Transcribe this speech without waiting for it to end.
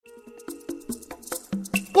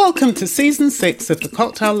Welcome to Season 6 of the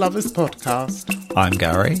Cocktail Lovers Podcast. I'm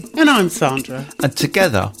Gary. And I'm Sandra. And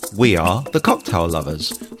together we are the Cocktail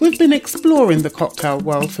Lovers. We've been exploring the cocktail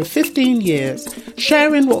world for 15 years,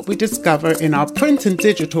 sharing what we discover in our print and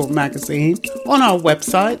digital magazine, on our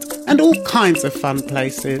website, and all kinds of fun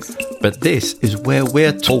places. But this is where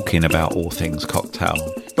we're talking about all things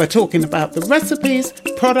cocktail. We're talking about the recipes,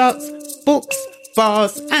 products, books,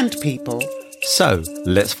 bars, and people. So,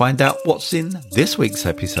 let's find out what's in this week's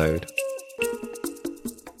episode.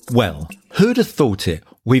 Well, who'd have thought it?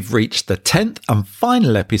 We've reached the 10th and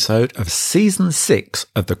final episode of Season 6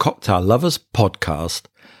 of the Cocktail Lovers podcast.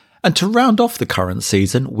 And to round off the current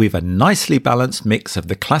season, we've a nicely balanced mix of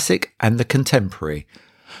the classic and the contemporary,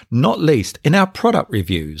 not least in our product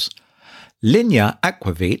reviews. Linea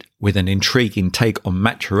Aquavit, with an intriguing take on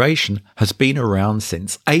maturation, has been around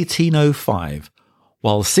since 1805.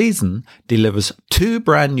 While Season delivers 2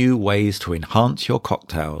 brand new ways to enhance your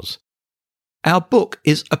cocktails. Our book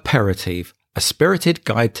is Aperitif, a spirited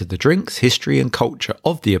guide to the drinks, history and culture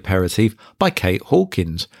of the aperitif by Kate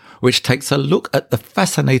Hawkins, which takes a look at the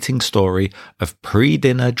fascinating story of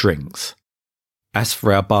pre-dinner drinks. As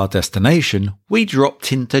for our bar destination, we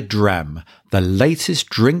dropped into Dram, the latest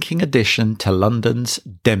drinking addition to London's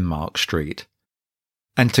Denmark Street.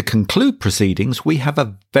 And to conclude proceedings, we have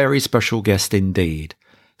a very special guest indeed.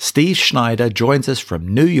 Steve Schneider joins us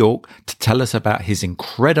from New York to tell us about his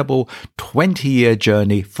incredible 20-year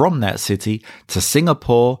journey from that city to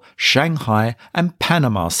Singapore, Shanghai and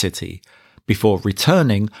Panama City, before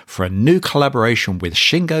returning for a new collaboration with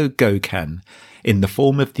Shingo Gokan in the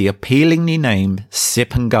form of the appealingly named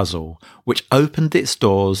Sip and Guzzle, which opened its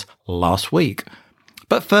doors last week.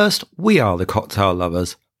 But first, we are the Cocktail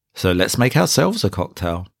Lovers. So let's make ourselves a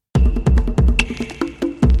cocktail.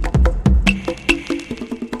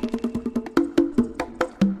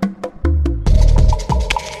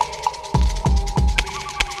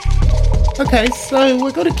 Okay, so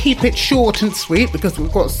we're going to keep it short and sweet because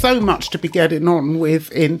we've got so much to be getting on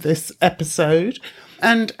with in this episode.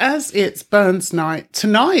 And as it's Burns night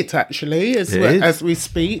tonight, actually, as we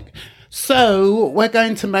speak, so we're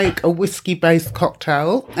going to make a whiskey-based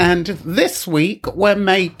cocktail, and this week we're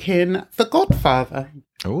making The Godfather.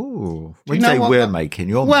 Oh, when you say we're making,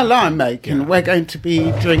 you're making. Well, I'm making. Yeah. We're going to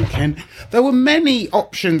be drinking. There were many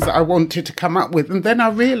options that I wanted to come up with, and then I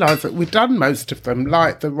realised that we've done most of them,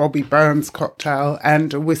 like the Robbie Burns cocktail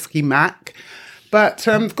and a Whiskey Mac. But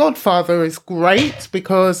Godfather is great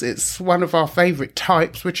because it's one of our favourite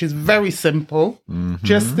types, which is very simple. Mm-hmm.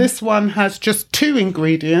 Just this one has just 2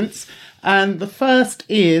 ingredients. And the first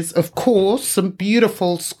is, of course, some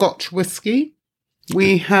beautiful Scotch whiskey.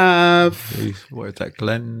 We have... What is that,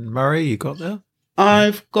 Glenmorangie you got there?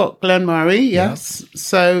 I've got Glenmorangie, yes. Yeah.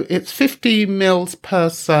 So it's 50 mils per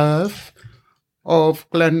serve of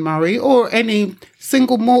Glenmorangie, or any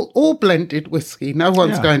single malt or blended whiskey. No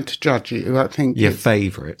one's going to judge you, I think. Your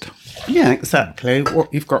favourite. Yeah, exactly,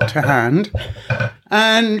 what you've got to hand.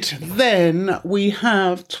 And then we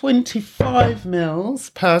have 25 mils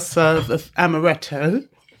per serve of Amaretto,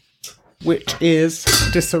 which is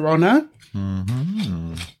Disaronno.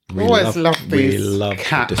 Mm-hmm. We always love these. We love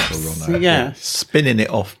caps. Disaronno. Yeah. Spinning it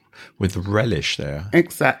off with relish there.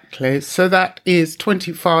 Exactly. So that is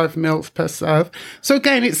 25 mils per serve. So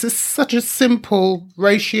again, it's such a simple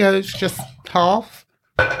ratio. It's just half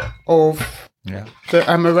of the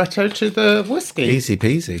Amaretto to the whiskey. Easy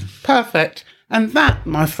peasy. Perfect. And that,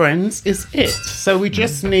 my friends, is it. So we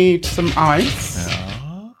just need some ice.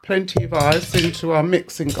 Yeah. Plenty of ice into our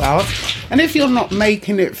mixing glass. And if you're not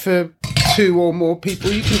making it for 2 or more people,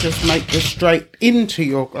 you can just make this straight into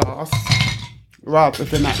your glass rather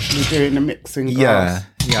than actually doing a mixing glass.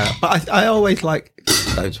 Yeah. But I always like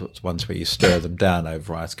those ones where you stir them down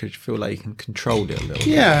over ice because you feel like you can control it a little bit.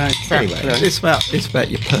 Yeah, exactly. Anyway, it's about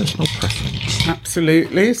your personal preference.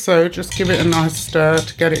 Absolutely. So just give it a nice stir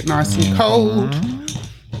to get it nice and cold.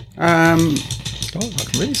 I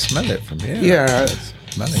can really smell it from here. Yeah, it's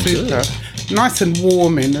super. Good. Nice and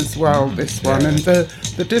warming as well, this one. And the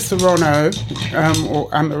Disaronno or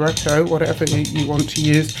Amaretto, whatever you want to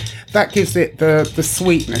use, that gives it the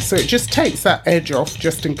sweetness. So it just takes that edge off,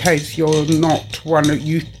 just in case you're not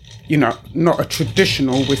not a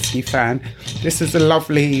traditional whiskey fan. This is a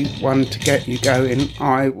lovely one to get you going,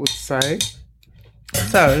 I would say.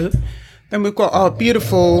 So then we've got our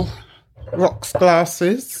beautiful rocks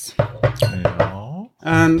glasses. Yeah.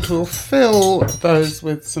 And we'll fill those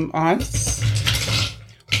with some ice.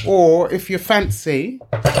 Or if you're fancy,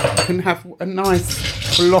 you can have a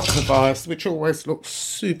nice block of ice, which always looks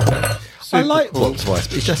super super like cool. what's twice,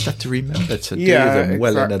 but you just have to remember to do them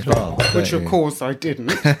well in advance. Which, don't of you? course, I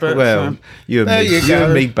didn't. But, Well, you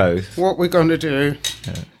and me both. What we're going to do.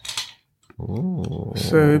 Ooh.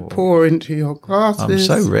 So pour into your glasses.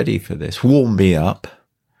 I'm so ready for this. Warm me up.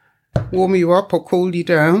 Warm you up or cool you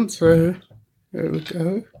down. So there we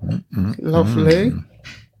go. Lovely.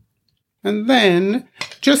 And then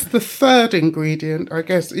just the third ingredient, I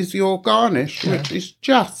guess, is your garnish, which is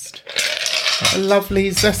just a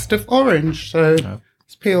lovely zest of orange. So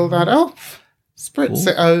let's peel that off, spritz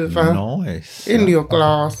it over in your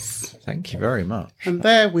glass. Thank you very much. And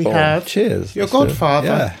there we have cheers. your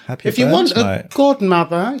godfather. Happy if you want a mate.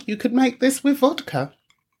 godmother, you could make this with vodka.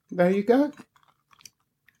 There you go.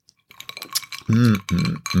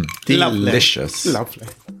 Delicious. Lovely.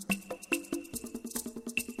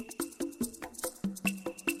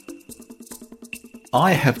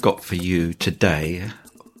 I have got for you today,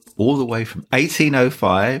 all the way from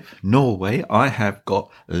 1805, Norway, I have got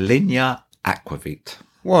Linja Aquavit.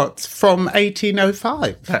 What? From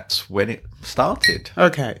 1805? That's when it started.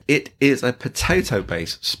 Okay. It is a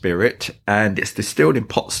potato-based spirit, and it's distilled in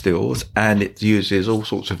pot stills, and it uses all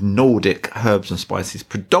sorts of Nordic herbs and spices,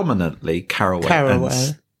 predominantly caraway. And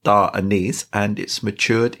star anise, and it's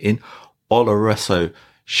matured in Oloroso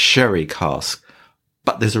sherry cask.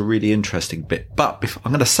 But there's a really interesting bit. But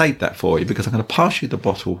I'm going to save that for you because I'm going to pass you the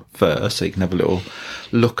bottle first so you can have a little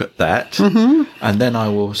look at that. And then I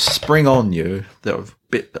will spring on you the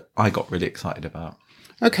bit that I got really excited about.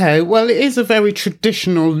 Okay, well, it is a very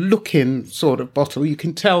traditional looking sort of bottle. You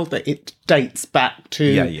can tell that it dates back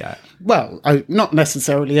to, well, not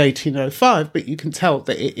necessarily 1805, but you can tell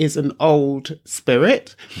that it is an old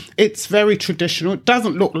spirit. It's very traditional. It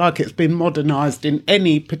doesn't look like it's been modernised in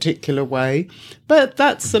any particular way, but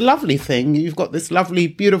that's a lovely thing. You've got this lovely,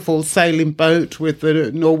 beautiful sailing boat with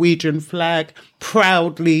the Norwegian flag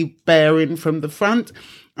proudly bearing from the front.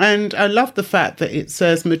 And I love the fact that it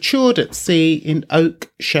says matured at sea in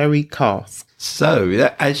oak sherry cask. So,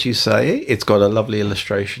 as you say, it's got a lovely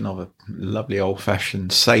illustration of a lovely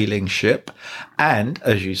old-fashioned sailing ship. And,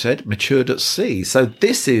 as you said, matured at sea. So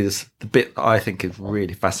this is the bit that I think is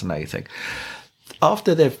really fascinating.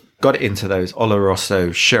 After they've got it into those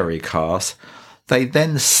Oloroso sherry casks, they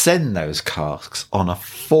then send those casks on a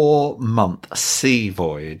 4-month sea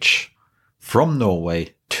voyage from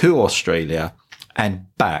Norway to Australia and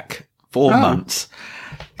back 4 months.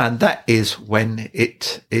 And that is when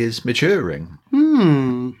it is maturing.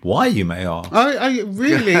 Why, you may ask? I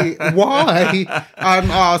really, why?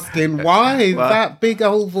 I'm asking, why that big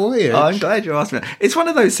old voyage? I'm glad you asked me. It's one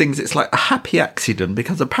of those things, it's like a happy accident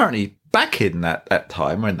because apparently back in that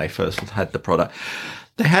time when they first had the product,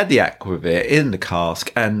 they had the aquavit in the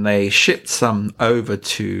cask and they shipped some over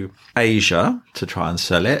to Asia to try and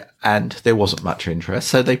sell it, and there wasn't much interest,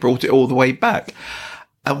 so they brought it all the way back.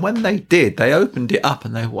 And when they did, they opened it up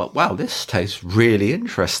and they went, wow, this tastes really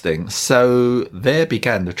interesting. So there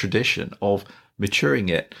began the tradition of maturing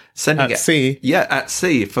it, sending it at sea. Yeah, at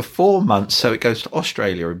sea for 4 months. So it goes to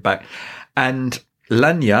Australia and back. And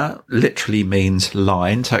Lanya literally means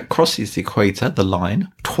line. So it crosses the equator, the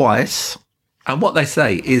line, twice. And what they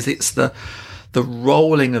say is it's the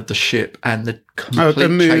rolling of the ship and the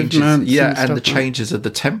complete changes, and the changes of the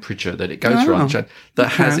temperature that it goes around that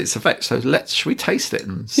has its effect. So should we taste it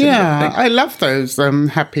and see? Yeah, I love those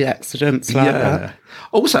happy accidents like that.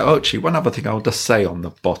 Also, actually, one other thing I'll just say on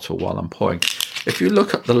the bottle while I'm pouring. If you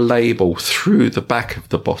look at the label through the back of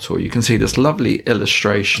the bottle, you can see this lovely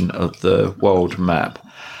illustration of the world map.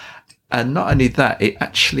 And not only that, it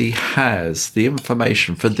actually has the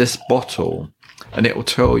information for this bottle, and it will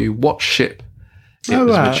tell you what ship it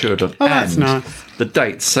was matured on, that's and nice. the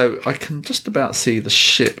dates. So I can just about see the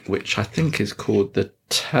ship, which I think is called the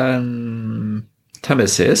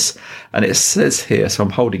Tamesis, and it says here, so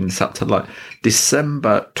I'm holding this up to like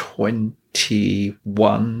December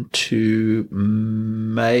 21 to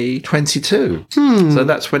May 22. So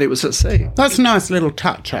that's when it was at sea. That's a nice little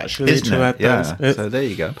touch, actually. Isn't to it? add those. So there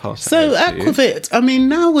you go. Pass So that over to you. aquavit, I mean,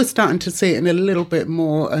 now we're starting to see it in a little bit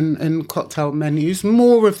more in cocktail menus,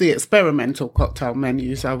 more of the experimental cocktail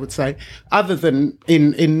menus, I would say, other than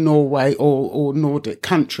in Norway or Nordic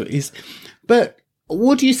countries. But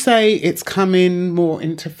would you say it's coming more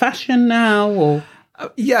into fashion now, or?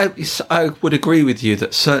 I would agree with you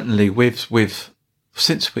that certainly with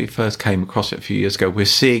since we first came across it a few years ago, we're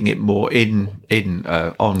seeing it more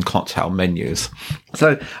on cocktail menus.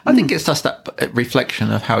 So I think it's just that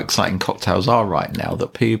reflection of how exciting cocktails are right now,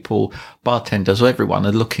 that people, bartenders, everyone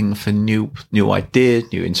are looking for new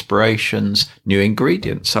ideas, new inspirations, new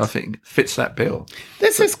ingredients. So I think it fits that bill.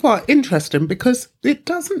 This is quite interesting because it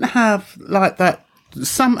doesn't have like that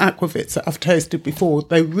some aquavits that I've tasted before,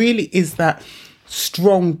 there really is that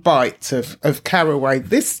strong bite of caraway.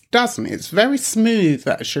 This doesn't. It's very smooth,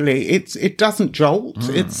 actually. It doesn't jolt.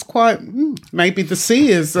 It's quite, maybe the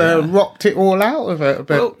sea has rocked it all out of it a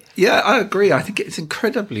bit. Well, yeah, I agree. I think it's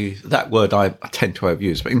incredibly, that word I tend to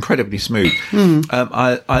overuse, but incredibly smooth.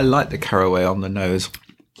 I like the caraway on the nose.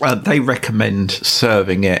 They recommend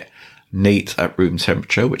serving it neat at room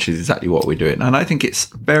temperature, which is exactly what we're doing. And I think it's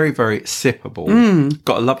very, very sippable.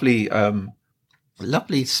 Got a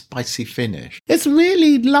lovely spicy finish. It's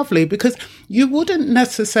really lovely because you wouldn't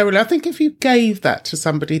necessarily, I think if you gave that to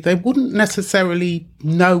somebody, they wouldn't necessarily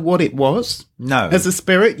know what it was. No. As a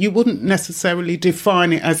spirit, you wouldn't necessarily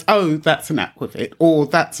define it as, oh, that's an aquavit or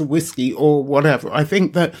that's a whiskey or whatever. I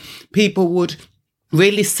think that people would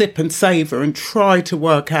really sip and savour and try to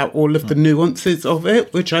work out all of the nuances of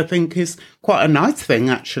it, which I think is quite a nice thing,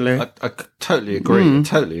 actually. I totally agree. I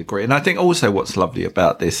totally agree. And I think also what's lovely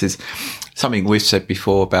about this is something we've said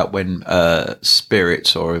before about when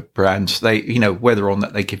spirits or brands, they, whether or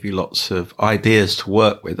not they give you lots of ideas to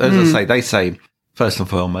work with. As I say, they say, first and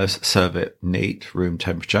foremost, serve it neat, room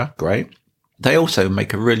temperature. Great. They also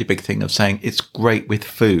make a really big thing of saying it's great with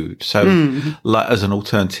food. So like as an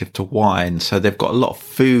alternative to wine. So they've got a lot of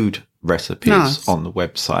food recipes on the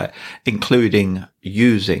website, including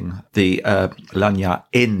using the lagna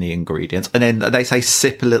in the ingredients. And then they say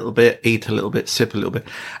sip a little bit, eat a little bit, sip a little bit.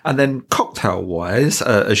 And then cocktail wise,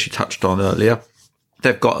 as you touched on earlier,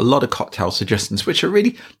 they've got a lot of cocktail suggestions, which are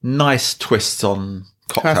really nice twists on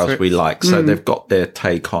cocktails we like. So they've got their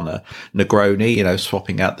take on a Negroni,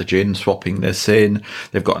 swapping out the gin, swapping this in.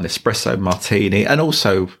 They've got an espresso martini, and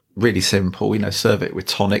also really simple, serve it with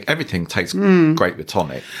tonic. Everything tastes great with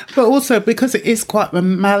tonic. But also because it is quite a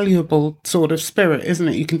malleable sort of spirit, isn't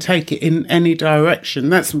it? You can take it in any direction.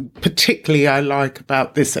 That's particularly I like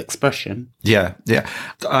about this expression. Yeah,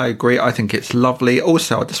 I agree. I think it's lovely.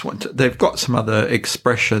 Also, I just they've got some other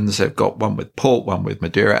expressions. They've got one with port, one with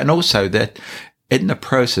Madeira, and also they're in the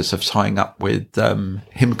process of tying up with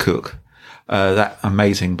Himcook, that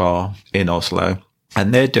amazing bar in Oslo.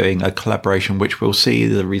 And they're doing a collaboration, which we'll see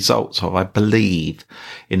the results of, I believe,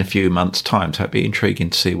 in a few months' time. So it'd be intriguing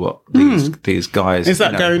to see what these guys... Is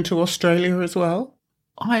that going to Australia as well?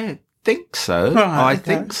 I think so. Right, I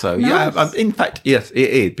think so. Nice. Yeah. In fact, yes, it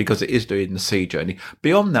is, because it is doing the sea journey.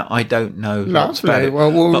 Beyond that, I don't know lots about it.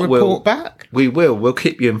 Well, we'll report back. We will. We'll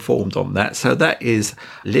keep you informed on that. So that is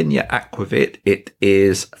Linya Aquavit. It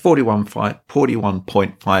is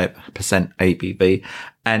 41.5% ABV,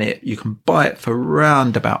 and you can buy it for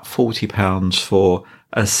around about £40 for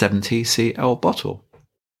a 70 cl bottle.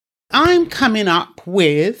 I'm coming up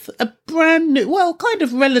with a brand new, well, kind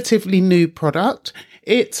of relatively new product.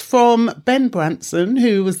 It's from Ben Branson,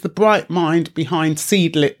 who was the bright mind behind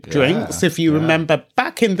Seedlip drinks. If you remember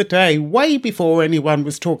back in the day, way before anyone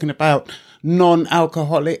was talking about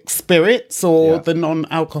non-alcoholic spirits or the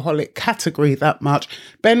non-alcoholic category that much,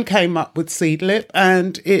 Ben came up with Seedlip,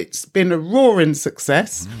 and it's been a roaring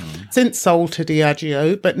success since sold to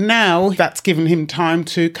Diageo. But now that's given him time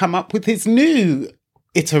to come up with his new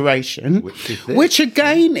iteration, which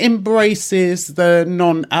again embraces the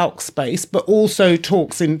non-alc space, but also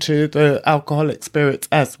talks into the alcoholic spirits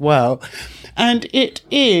as well. And it's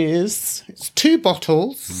 2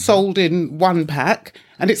 bottles sold in 1 pack,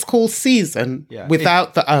 and it's called Season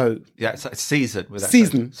without the O. Yeah, it's Season without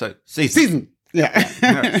Season. So Season. Yeah.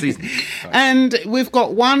 Season. Right. And we've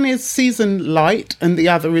got one is Season Light and the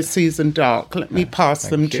other is Season Dark. Let me pass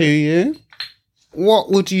them to you.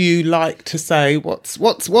 What would you like to say? What's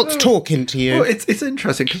talking to you? Well, it's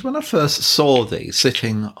interesting because when I first saw these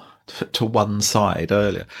sitting to one side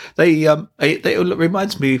earlier, they it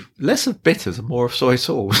reminds me less of bitters and more of soy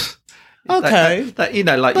sauce. Okay, that you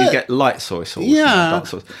get light soy sauce, and dark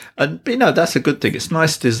sauce, and that's a good thing. It's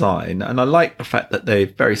nice design, and I like the fact that they're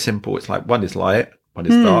very simple. It's like one is light, one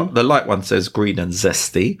is dark. The light one says green and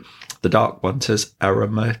zesty. The dark one says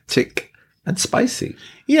aromatic and spicy.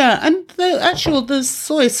 Yeah, and the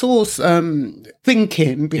soy sauce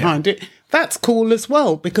thinking behind it, that's cool as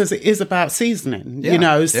well, because it is about seasoning,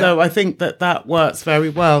 so I think that works very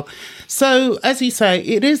well. So as you say,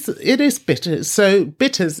 it is bitters. So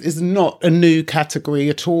bitters is not a new category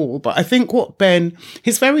at all, but I think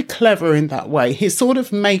he's very clever in that way. He's sort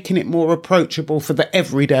of making it more approachable for the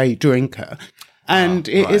everyday drinker. And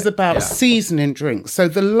it is about seasoning drinks. So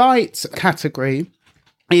the light category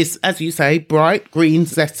is, as you say, bright, green,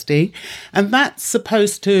 zesty, and that's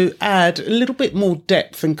supposed to add a little bit more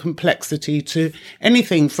depth and complexity to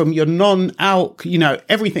anything from your non-alc,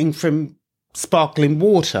 everything from sparkling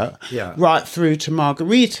water, right through to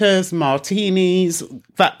margaritas, martinis,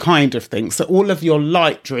 that kind of thing. So all of your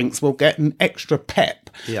light drinks will get an extra pep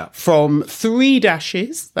from 3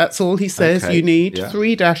 dashes. That's all he says you need,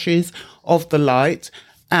 3 dashes of the light.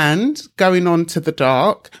 And going on to the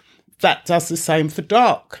dark, that does the same for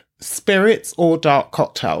dark spirits or dark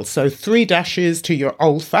cocktails. So 3 dashes to your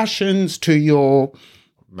old fashions, to your,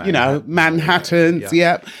 Manhattans.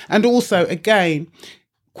 And also, again,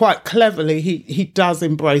 quite cleverly, he does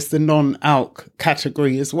embrace the non-alc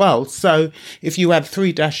category as well. So if you add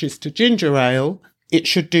 3 dashes to ginger ale, it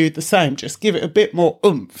should do the same. Just give it a bit more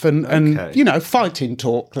oomph and fighting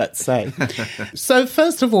talk, let's say. So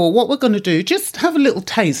first of all, what we're going to do, just have a little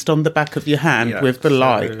taste on the back of your hand with the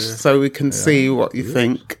light so we can see what you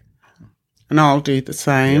think. And I'll do the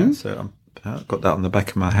same. Yeah, so I've got that on the back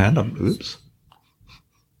of my hand. Oops.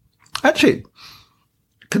 Actually,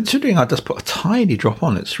 considering I just put a tiny drop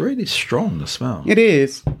on, it's really strong, the smell. It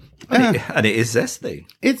is. And it is zesty.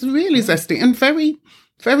 It's really zesty and very,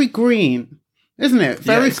 very green, isn't it?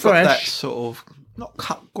 Very it's fresh. Got that sort of, not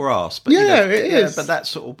cut grass, but it is. But that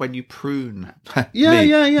sort of when you prune. Me,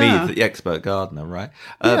 the expert gardener, right?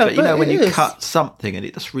 But when you cut something and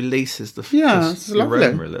it just releases the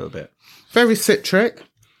aroma a little bit. Very citric,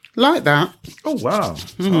 like that. Oh wow!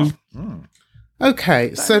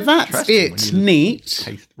 Okay, so that's it. Neat.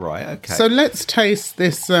 Taste, right. Okay. So let's taste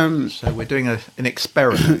this. So we're doing an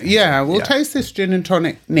experiment. We'll taste this gin and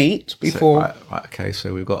tonic neat before. So, right. Okay.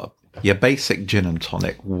 So we've got your basic gin and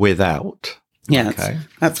tonic without. Yeah. Okay.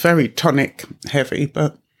 That's very tonic heavy,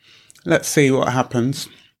 but let's see what happens.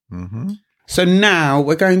 Mm-hmm. So now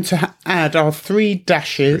we're going to add our 3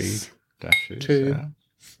 dashes. 2,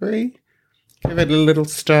 3. Give it a little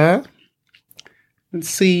stir and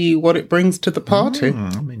see what it brings to the party.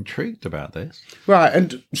 I'm intrigued about this. Right,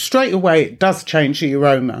 and straight away it does change the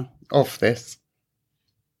aroma of this.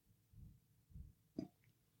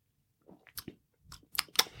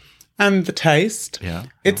 And the taste. Yeah.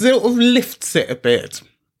 It sort of lifts it a bit.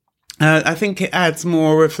 I think it adds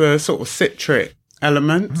more of a sort of citric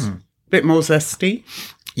element, a bit more zesty.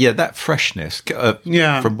 Yeah, that freshness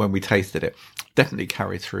from when we tasted it. Definitely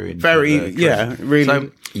carry through in really.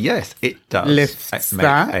 So yes, it does. Lifts make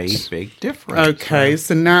that. A big difference. Okay,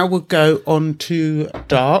 so now we'll go on to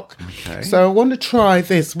dark. Okay. So I want to try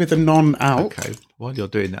this with a non-alc. Okay. While you're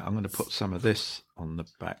doing that, I'm going to put some of this on the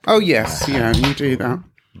back. Oh yes, you do that.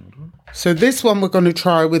 Mm-hmm. So this one we're going to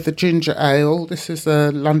try with the ginger ale. This is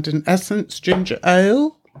a London Essence ginger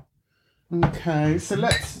ale. Okay, so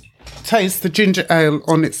let's taste the ginger ale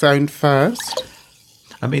on its own first.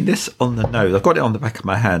 I mean, this on the nose, I've got it on the back of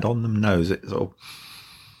my hand. On the nose, it's all...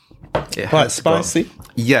 Quite spicy?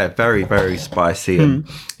 Very, very spicy. And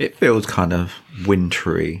it feels kind of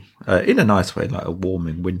wintry, in a nice way, like a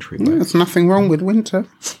warming, wintry way. There's nothing wrong with winter,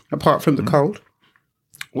 apart from the cold.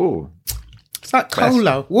 Ooh. It's like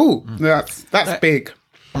cola. Ooh, that's big.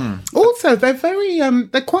 Also, they're very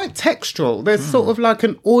they're quite textural. There's sort of like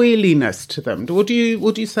an oiliness to them. What do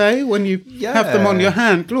you say when you have them on your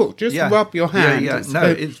hand? Look, just rub your hand.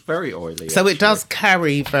 It's very oily. So it does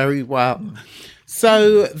carry very well.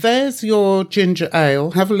 So there's your ginger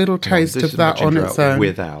ale. Have a little taste of that on its own.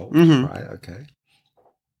 Without. Right, okay.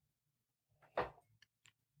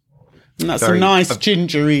 And that's a nice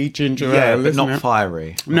gingery ginger ale, but not it?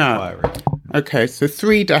 fiery. No. Fiery. Okay, so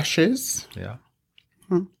 3 dashes. Yeah.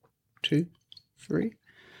 1, 2, 3.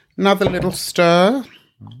 Another little stir.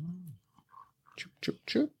 Chup, chup,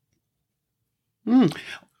 chup.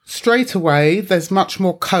 Straight away, there's much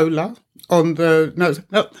more cola on the...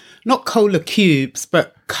 No, not cola cubes,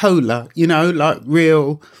 but cola, like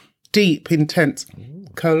real deep, intense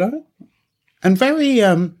cola. And very...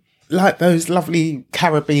 like those lovely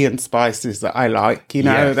Caribbean spices that I like,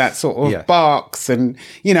 that sort of barks and,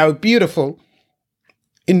 beautiful,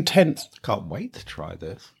 intense. Can't wait to try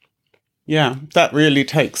this. Yeah, that really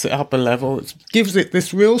takes it up a level. It gives it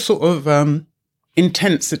this real sort of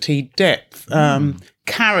intensity, depth,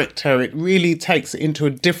 character. It really takes it into a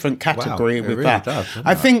different category with really that.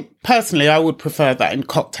 I think, personally, I would prefer that in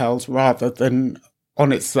cocktails rather than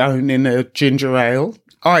on its own in a ginger ale.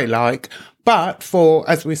 I like... But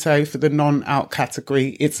as we say, for the non-alc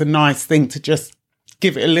category, it's a nice thing to just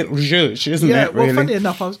give it a little zhuzh, isn't it? Really? Well, funny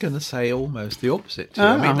enough, I was going to say almost the opposite.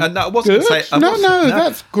 And I wasn't going to say...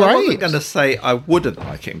 that's great. I wasn't going to say I wouldn't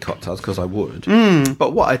like it in cocktails, because I would.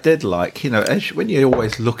 But what I did like, when you're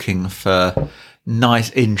always looking for nice,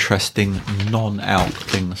 interesting, non-alc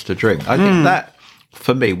things to drink, I think that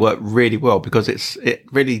for me, worked really well because it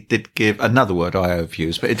really did give, another word I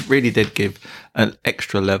overuse, but it really did give an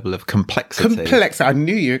extra level of complexity. I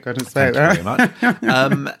knew you were going to say Thank that. you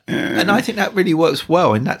very much. And I think that really works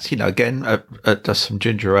well. And that's, again, just some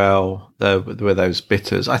ginger ale with those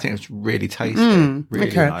bitters. I think it's really tasty.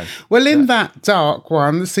 Really nice. Well, in that dark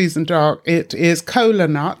one, the season dark, it is cola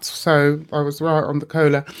nuts. So I was right on the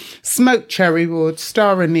cola. Smoked cherry wood,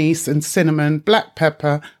 star anise and cinnamon, black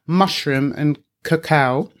pepper, mushroom and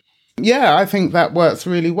cacao. Yeah, I think that works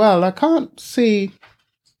really well. I can't see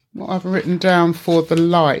what I've written down for the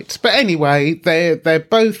light. But anyway, they're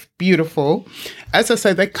both beautiful. As I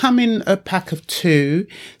say, they come in a pack of 2.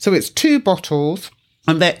 So it's 2 bottles.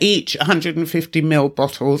 And they're each 150ml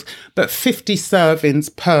bottles, but 50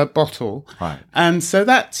 servings per bottle. Right. And so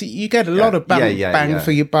you get a lot of bang for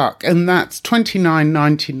your buck. And that's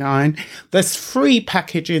 $29.99. There's free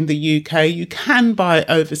package in the UK. You can buy it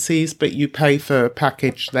overseas, but you pay for a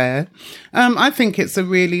package there. I think it's a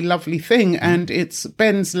really lovely thing. And it's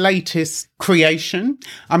Ben's latest creation.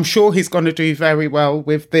 I'm sure he's going to do very well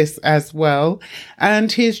with this as well.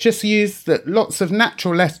 And he's just used lots of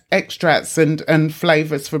natural extracts and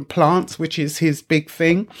flavours from plants, which is his big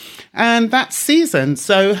thing. And that's seasoned.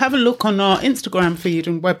 So have a look on our Instagram feed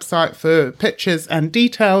and website for pictures and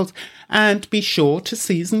details, and be sure to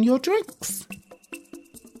season your drinks.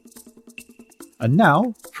 And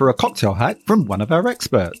now for a cocktail hack from one of our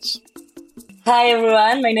experts. Hi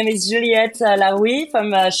everyone, my name is Juliette Laroui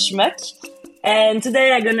from Schmuck. And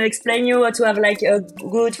today I'm going to explain you how to have like a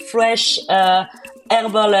good fresh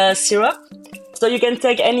herbal syrup. So you can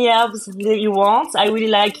take any herbs that you want. I really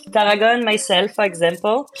like tarragon myself, for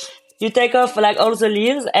example. You take off like all the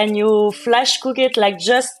leaves and you flash cook it like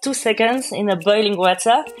just 2 seconds in a boiling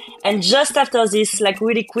water. And just after this, like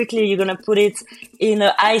really quickly, you're going to put it in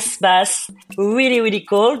an ice bath, really, really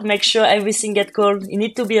cold. Make sure everything gets cold. You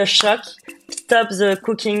need to be a shock. Stop the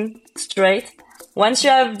cooking straight. Once you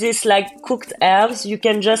have this like cooked herbs, you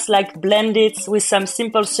can just like blend it with some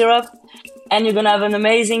simple syrup, and you're gonna have an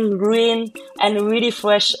amazing green and really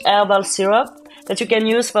fresh herbal syrup that you can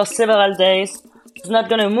use for several days. It's not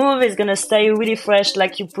gonna move, it's gonna stay really fresh,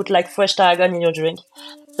 like you put like fresh tarragon in your drink.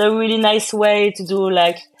 It's a really nice way to do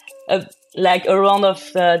like a round of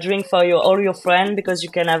drink for all your friends, because you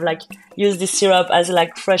can have like use this syrup as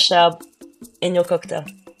like fresh herb in your cocktail.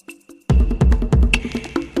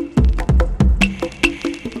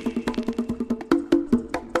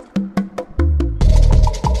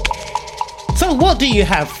 So what do you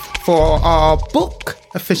have for our book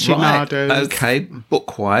aficionados? Right. Okay,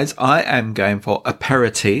 book-wise, I am going for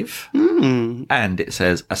aperitif. And it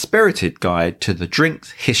says, a spirited guide to the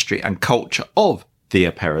drinks, history and culture of the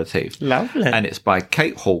aperitif. Lovely. And it's by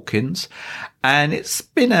Kate Hawkins. And it's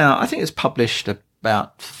been out, I think it's published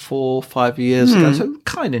about 4 or 5 years ago, so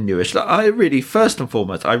kind of newish. First and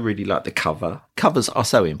foremost, I really like the cover. Covers are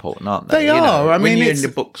so important, aren't they? They are. I mean, when you're it's in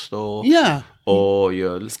the bookstore. Yeah. Or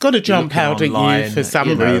it's got to jump out at you for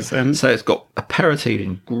some reason. So it's got aperitif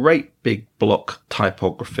in great big block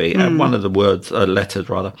typography, and one of the words, letters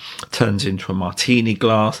rather, turns into a martini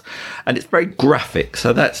glass, and it's very graphic,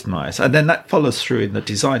 so that's nice. And then that follows through in the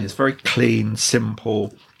design. It's very clean,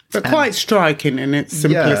 simple. But quite striking in its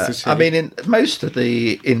simplicity. Yeah, I mean, in most of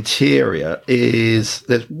the interior there's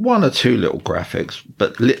 1 or 2 little graphics,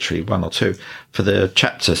 but literally 1 or 2 for the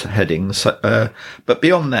chapter headings. But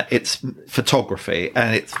beyond that, it's photography,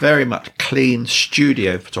 and it's very much clean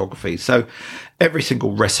studio photography. So every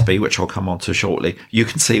single recipe, which I'll come on to shortly, you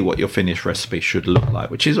can see what your finished recipe should look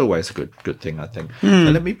like, which is always a good thing, I think. So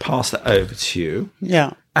let me pass that over to you.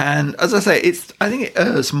 Yeah. And as I say, I think it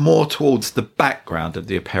errs more towards the background of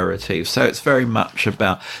the aperitif. So it's very much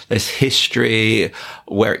about this history,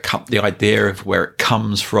 the idea of where it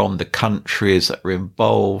comes from, the countries that are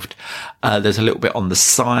involved. There's a little bit on the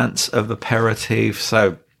science of aperitif.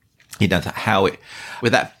 So, with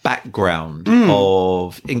that background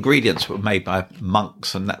of ingredients were made by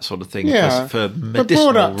monks and that sort of thing. Yeah. For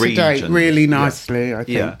medicinal brought up to date really nicely, I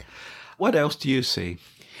think. Yeah. What else do you see?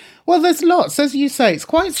 Well, there's lots. As you say, it's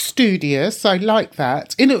quite studious. I like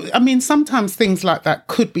that. Sometimes things like that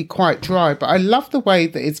could be quite dry, but I love the way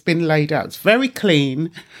that it's been laid out. It's very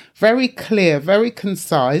clean, very clear, very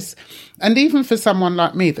concise. And even for someone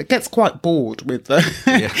like me that gets quite bored with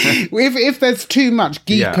if there's too much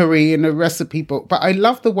geekery in a recipe book. But I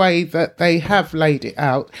love the way that they have laid it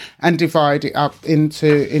out and divide it up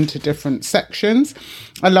into different sections.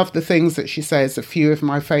 I love the things that she says, a few of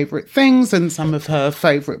my favourite things and some of her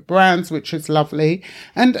favourite brands, which is lovely.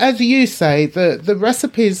 And as you say, the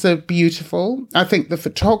recipes are beautiful. I think the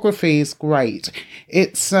photography is great.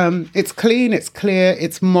 It's clean, it's clear,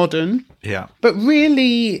 it's modern. modern. Yeah. But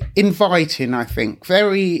really inviting, I think.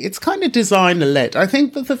 It's kind of designer-led. I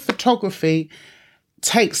think that the photography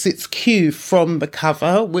takes its cue from the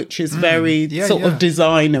cover, which is very of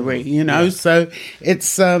designery, So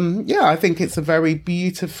it's, I think it's a very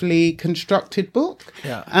beautifully constructed book.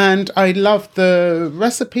 Yeah. And I love the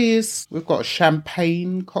recipes. We've got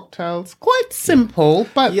champagne cocktails, quite simple,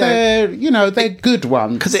 but they're good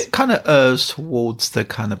ones. Because it kind of errs towards the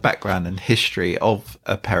kind of background and history of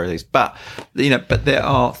aperitifs. But there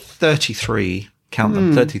are 33, count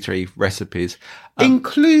them, 33 recipes.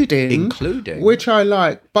 Including, which I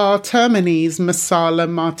like, Bar Termini's Masala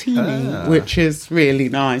Martini, which is really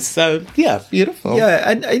nice. So, yeah, beautiful. Yeah,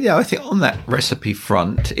 and I think on that recipe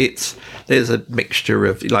front, there's a mixture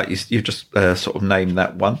of, like you just sort of named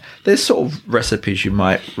that one. There's sort of recipes you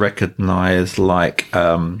might recognise, like,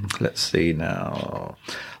 let's see now,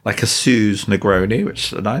 like a Suze Negroni, which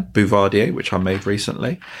Bouvardier, which I made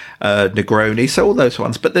recently, Negroni, so all those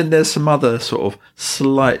ones. But then there's some other sort of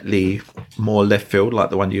slightly more left field, like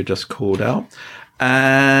the one you just called out.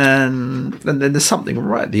 And then there's something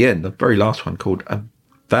right at the end, the very last one, called a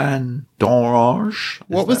Vin d'Orange.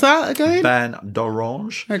 What was that again? Vin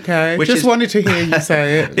d'Orange. Okay, just wanted to hear you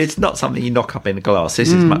say it. It's not something you knock up in a glass.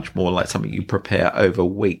 This is much more like something you prepare over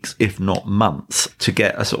weeks, if not months, to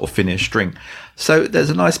get a sort of finished drink. So there's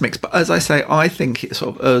a nice mix. But as I say, I think it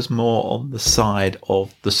sort of errs more on the side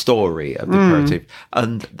of the story of the aperitif.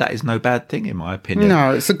 And that is no bad thing, in my opinion. No,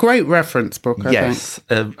 it's a great reference book, I think. Yes,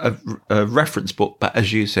 a reference book, but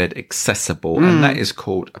as you said, accessible. And that is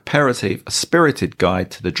called Aperitif, A Spirited Guide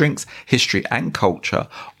to the Drinks, History and Culture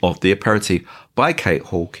of the Aperitif by Kate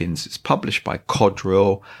Hawkins. It's published by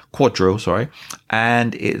Quadrille,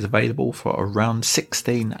 and it is available for around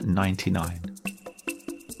 $16.99.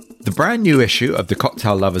 The brand new issue of the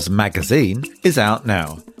Cocktail Lovers magazine is out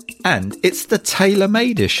now, and it's the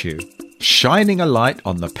tailor-made issue, shining a light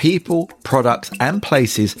on the people, products and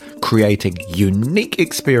places creating unique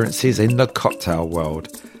experiences in the cocktail world.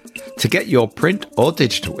 To get your print or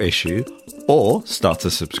digital issue, or start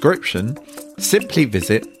a subscription, simply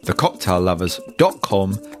visit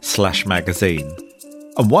thecocktaillovers.com/magazine.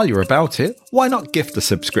 And while you're about it, why not gift a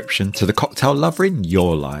subscription to the cocktail lover in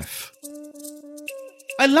your life?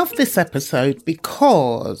 I love this episode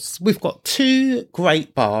because we've got two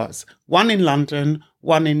great bars, one in London,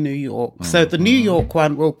 one in New York. So the New York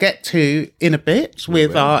one we'll get to in a bit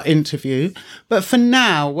with our interview. But for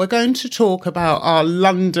now, we're going to talk about our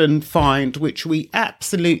London find, which we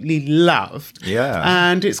absolutely loved. Yeah.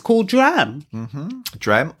 And it's called Dram.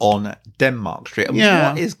 Dram on Denmark Street. And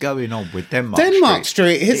what is going on with Denmark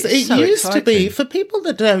Street? It used to be, for people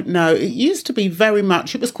that don't know, it used to be very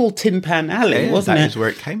much, it was called Tin Pan Alley, wasn't it? That is where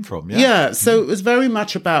it came from, Yeah, so it was very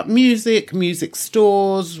much about music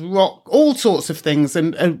stores, rock, all sorts of things.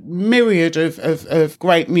 And a myriad of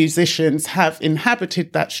great musicians have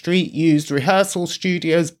inhabited that street, used rehearsal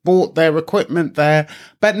studios, bought their equipment there.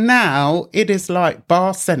 But now it is like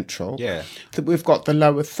Bar Central. Yeah. We've got the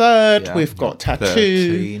Lower Third, we've got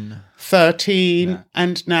Tattoo, 13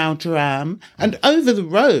 and now Dram. And over the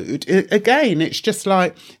road, again, it's just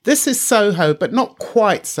like, this is Soho, but not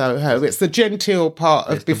quite Soho. It's the genteel part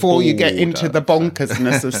of before you get into the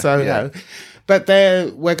bonkersness of Soho. But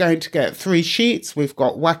there, we're going to get 3 sheets. We've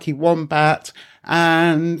got Wacky Wombat.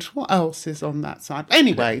 And what else is on that side?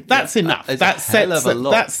 Anyway, that's enough. That sets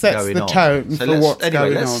the tone for what's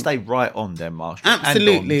going on. Let's stay right on Denmark.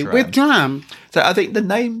 Absolutely, with Dram. So I think the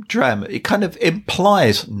name Dram, it kind of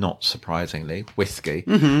implies, not surprisingly, whiskey.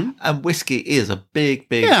 And whiskey is a big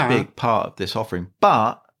part of this offering.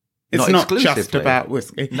 But it's not just about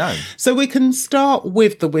whiskey. No. So we can start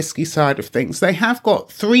with the whiskey side of things. They have got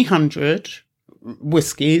 300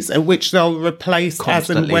 whiskies, which they'll replace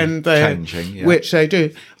constantly as and when they're changing, which they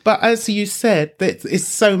do. But as you said, it's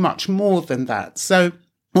so much more than that. So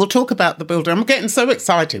we'll talk about the building. I'm getting so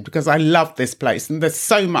excited because I love this place and there's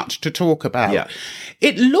so much to talk about. Yeah.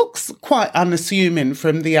 It looks quite unassuming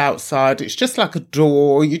from the outside. It's just like a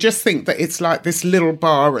door. You just think that it's like this little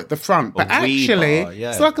bar at the front. But actually,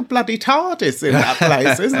 it's like a bloody TARDIS in that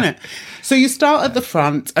place, isn't it? So you start at the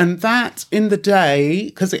front, and that in the day,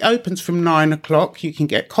 because it opens from 9 o'clock, you can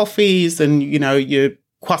get coffees and, your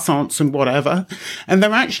croissants and whatever. And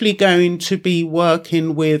they're actually going to be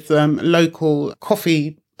working with local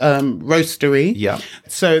coffee roastery. Yeah.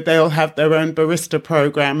 So they'll have their own barista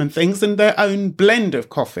program and things and their own blend of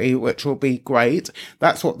coffee, which will be great.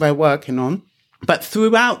 That's what they're working on. But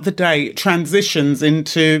throughout the day, it transitions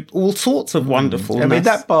into all sorts of wonderfulness. I mean,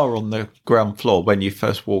 that bar on the ground floor, when you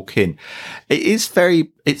first walk in,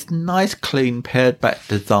 it's nice, clean, pared back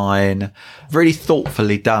design, really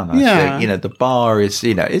thoughtfully done, I think. The bar is,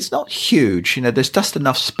 it's not huge. There's just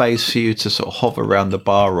enough space for you to sort of hover around the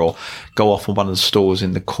bar or go off on one of the stores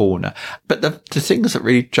in the corner. But the things that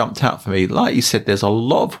really jumped out for me, like you said, there's a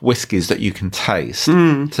lot of whiskies that you can taste.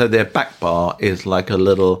 So their back bar is like a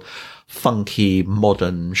little funky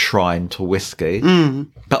modern shrine to whiskey,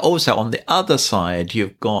 but also on the other side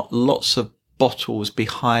you've got lots of bottles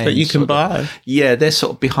behind that you can buy. They're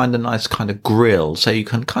sort of behind a nice kind of grill, so you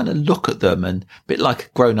can kind of look at them, and a bit like a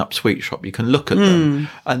grown-up sweet shop, you can look at them,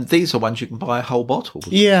 and these are ones you can buy whole bottles.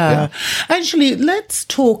 Actually, let's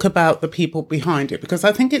talk about the people behind it, because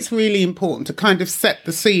I think it's really important to kind of set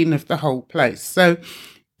the scene of the whole place. So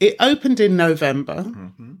it opened in November.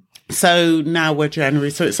 So now we're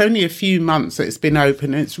January, so it's only a few months that it's been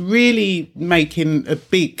open. It's really making a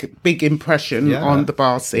big impression on the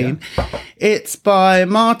bar scene. It's by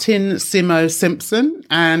Martin Simo Simpson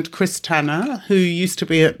and Chris Tanner, who used to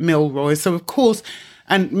be at Milroy. So, of course,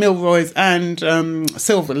 and Milroy's and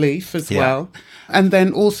Silverleaf as well. And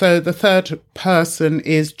then also the third person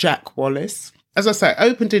is Jack Wallace. As I say,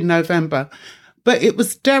 opened in November, but it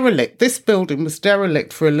was derelict. This building was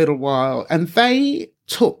derelict for a little while, and they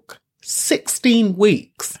took 16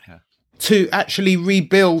 weeks to actually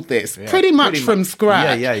rebuild this, pretty much from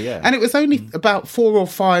scratch. And it was only about 4 or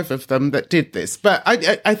 5 of them that did this. But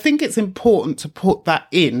I think it's important to put that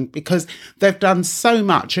in, because they've done so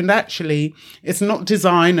much, and actually it's not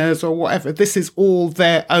designers or whatever. This is all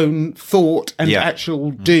their own thought and actual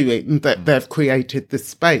doing that they've created this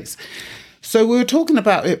space. So we were talking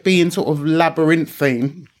about it being sort of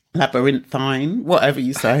labyrinthine, whatever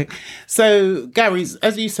you say. So, Gary,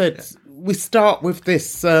 as you said, we start with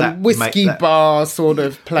this whiskey bar sort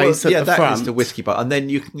of place at the front. That is the whiskey bar. And then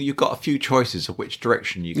you've got a few choices of which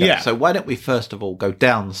direction you go. Yeah. So why don't we first of all go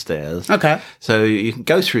downstairs? Okay. So you can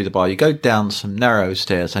go through the bar, you go down some narrow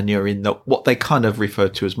stairs, and you're in what they kind of refer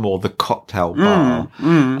to as more the cocktail bar.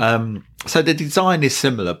 So the design is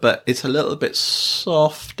similar, but it's a little bit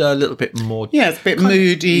softer, a little bit more... Yeah, it's a bit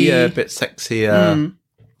moody. A bit sexier.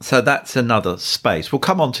 So that's another space. We'll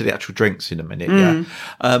come on to the actual drinks in a minute,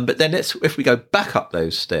 but then if we go back up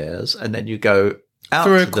those stairs and then you go out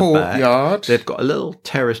through to a courtyard. They've got a little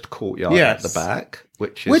terraced courtyard at the back,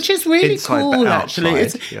 which is really inside, cool, actually.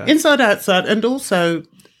 It's inside, outside, and also...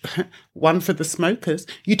 one for the smokers.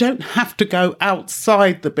 You don't have to go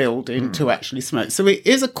outside the building to actually smoke. So it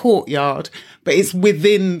is a courtyard, but it's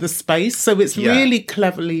within the space. So it's really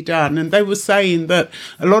cleverly done. And they were saying that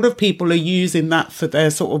a lot of people are using that for their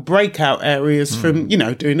sort of breakout areas from,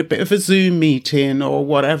 doing a bit of a Zoom meeting or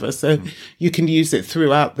whatever. So you can use it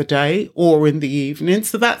throughout the day or in the evening.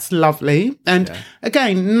 So that's lovely. And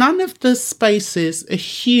again, none of the spaces are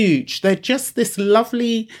huge. They're just this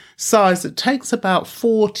lovely size. It takes about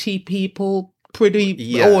 40 people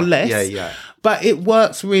or less. But it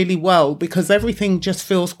works really well because everything just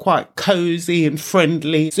feels quite cozy and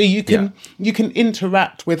friendly. So you can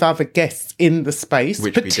interact with other guests in the space,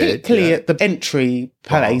 which particularly at the entry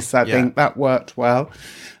place. I think that worked well.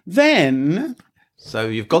 Then, so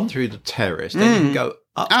you've gone through the terrace, then you can go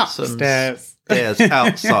upstairs. Stairs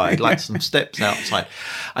outside, like some steps outside,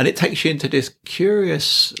 and it takes you into this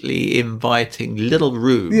curiously inviting little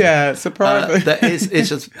room. Surprising.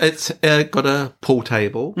 It's got a pool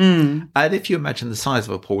table, and if you imagine the size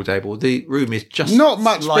of a pool table, the room is just not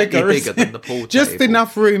much bigger than the pool table. Just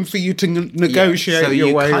enough room for you to negotiate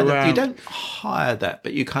your way around. You don't hire that,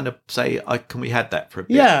 but you kind of say, "Can we have that for a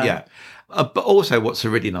bit?" But also, what's a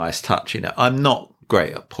really nice touch, I'm not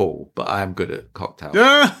great at pool, but I am good at cocktails.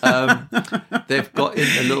 They've got in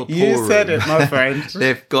the little pool You said room, it, my friend.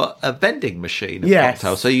 they've got a vending machine of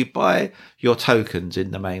cocktails. So you buy your tokens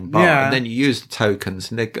in the main bar, and then you use the tokens,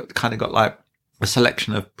 and they've kind of got like a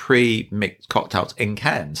selection of pre-mixed cocktails in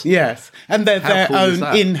cans. Yes, and they're their own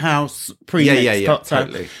in-house pre-mixed cocktail.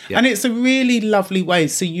 Totally. And it's a really lovely way.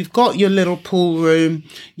 So you've got your little pool room.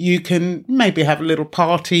 You can maybe have a little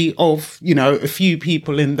party of, a few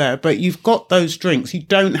people in there, but you've got those drinks. You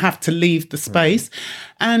don't have to leave the space.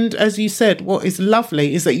 And as you said, what is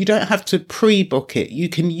lovely is that you don't have to pre-book it. You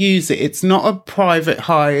can use it. It's not a private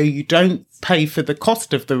hire. You don't pay for the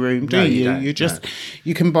cost of the room, do you?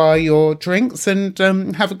 You can buy your drinks and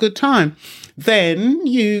have a good time. Then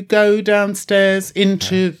you go downstairs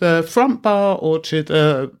into the front bar or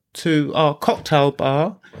to our cocktail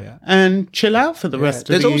bar and chill out for the rest of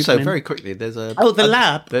the evening. There's also, very quickly, there's the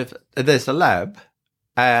lab. There's a lab.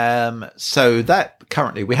 So that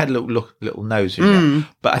currently we had a little nose in there,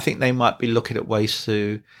 but I think they might be looking at ways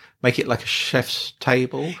to make it like a chef's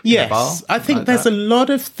table. Yes, I think there's a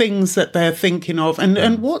lot of things that they're thinking of.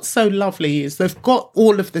 And what's so lovely is they've got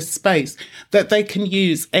all of this space that they can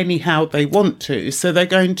use anyhow they want to. So they're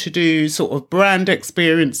going to do sort of brand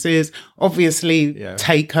experiences, obviously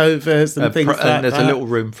takeovers and things like that. And there's a little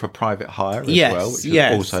room for private hire as well, which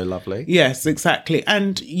is also lovely. Yes, exactly.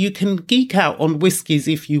 And you can geek out on whiskies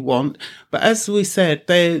if you want. But as we said,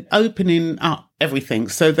 they're opening up everything.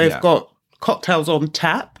 So they've got cocktails on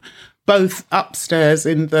tap, both upstairs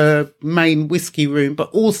in the main whiskey room, but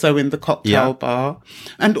also in the cocktail bar.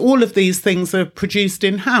 And all of these things are produced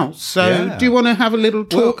in-house. So do you want to have a little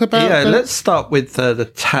talk about that? Let's start with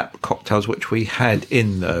the tap cocktails, which we had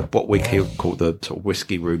in what we call the sort of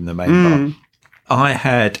whiskey room, the main bar. I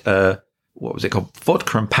had what was it called?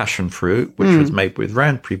 Vodka and passion fruit, which was made with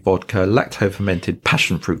Randprix vodka, lacto-fermented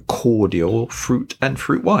passion fruit cordial, fruit and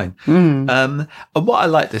fruit wine. And what I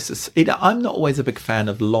like this is, I'm not always a big fan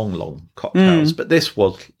of long cocktails, but this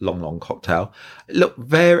was long cocktail. Look,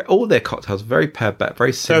 all their cocktails very pared back,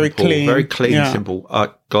 very simple, very clean, simple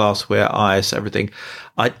glassware, ice, everything.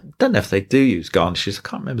 I don't know if they do use garnishes. I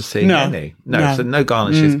can't remember seeing any. No, so no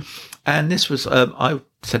garnishes. And this was, I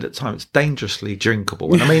said at the time, it's dangerously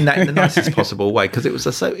drinkable. And I mean that in the nicest possible way, because it was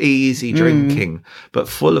so easy drinking, but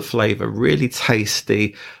full of flavour, really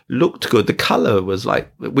tasty, looked good. The colour was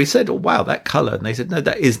like, we said, oh, wow, that colour. And they said, no,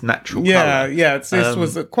 that is natural colour. Yeah, this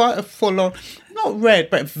was quite a full-on, not red,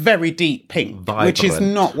 but very deep pink, vibrant, which is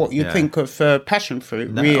not what you think of passion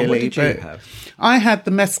fruit, really. What did you have? I had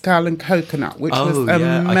the mezcal and coconut, which was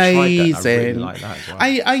amazing. I really like that as well.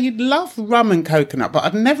 I love rum and coconut, but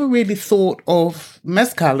I'd never really thought of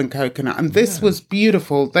mezcal and coconut, and this was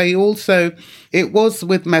beautiful. They also, it was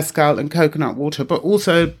with mezcal and coconut water, but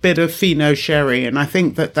also a bit of Fino sherry, and I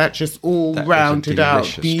think that just all rounded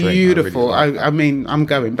out beautiful. I mean, I'm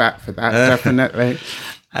going back for that, definitely.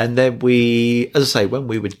 And then we, as I say, when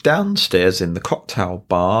we were downstairs in the cocktail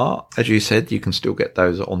bar, as you said, you can still get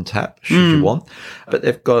those on tap should you want. But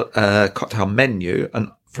they've got a cocktail menu. And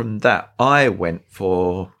from that, I went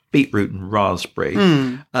for beetroot and raspberry.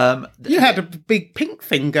 You had a big pink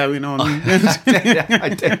thing going on. I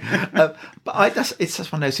did. But it's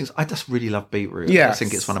just one of those things. I just really love beetroot. Yes, I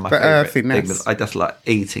think it's one of my favourite things. I just like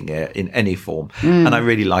eating it in any form. And I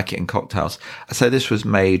really like it in cocktails. So this was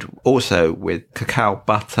made also with cacao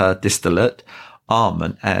butter distillate,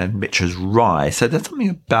 almond and Mitchell's rye. So there's something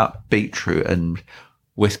about beetroot and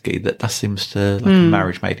whiskey that just seems to like a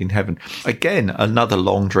marriage made in heaven. Again, another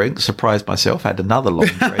long drink. Surprised myself, had another long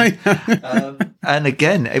drink. And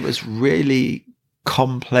again, it was really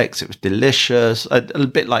complex. It was delicious. A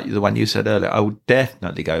bit like the one you said earlier. I would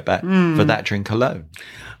definitely go back for that drink alone.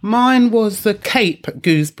 Mine was the Cape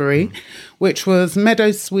Gooseberry, which was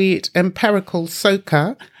Meadow Sweet, Empirical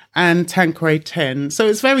Soca, and Tanqueray 10. So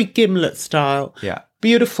it's very gimlet style. Yeah.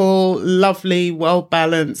 Beautiful, lovely, well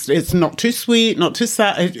balanced. It's not too sweet, not too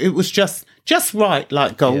sad. It was just right,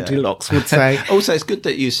 like Goldilocks would say. Also, it's good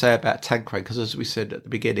that you say about Tanqueray, because as we said at the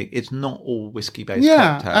beginning, it's not all whiskey-based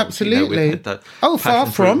cocktails. Absolutely. We've had far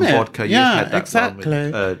from it. Vodka. Yeah, You've had that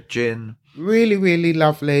exactly. One with, gin. Really, really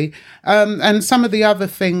lovely. And some of the other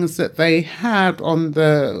things that they had on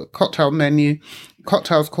the cocktail menu,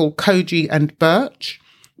 cocktails called Koji and Birch,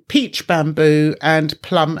 peach bamboo, and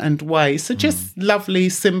plum and whey. So just lovely,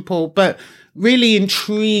 simple, but really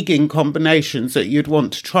intriguing combinations that you'd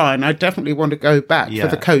want to try. And I definitely want to go back for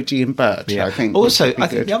the Koji and Birch, I think. Also, I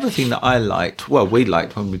think the other thing that I liked, well, we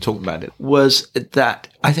liked when we were talking about it, was that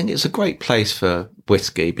I think it's a great place for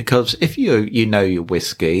whiskey, because if you know your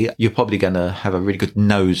whiskey, you're probably going to have a really good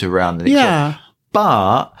nose around it. Yeah.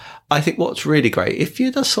 But I think what's really great, if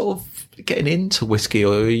you're just sort of getting into whiskey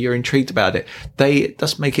or you're intrigued about it, they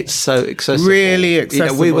just make it so accessible. Really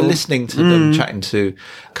accessible. We were listening to them, chatting to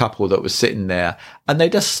a couple that was sitting there, and they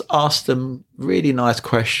just asked them really nice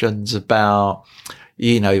questions about,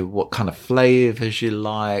 what kind of flavours you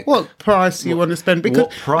like. What price you want to spend.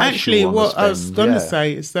 Because actually what I was going to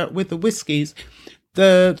say is that with the whiskies,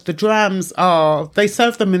 the drams they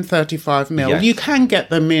serve them in 35ml. Yes. You can get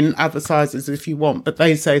them in other sizes if you want, but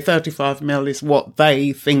they say 35ml is what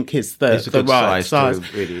they think is the right size.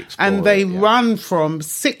 To really and they run from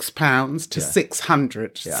 £6 to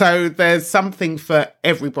 600. Yeah. So there's something for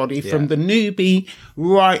everybody, from the newbie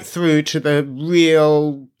right through to the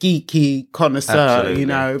real geeky connoisseur,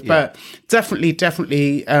 Absolutely. But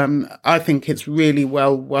definitely. I think it's really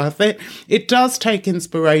well worth it. It does take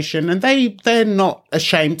inspiration, and they're not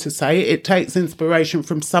ashamed to say it takes inspiration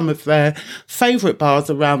from some of their favourite bars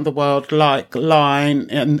around the world, like Line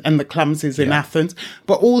and the Clumsies in Athens.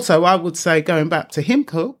 But also, I would say, going back to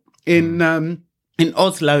Himkel in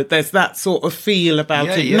Oslo, there's that sort of feel about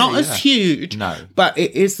it. Not as huge, but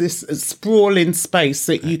it is this sprawling space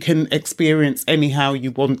that you can experience anyhow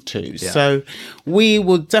you want to. Yeah. So we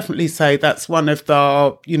would definitely say that's one of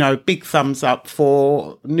the, big thumbs up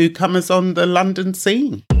for newcomers on the London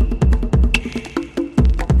scene.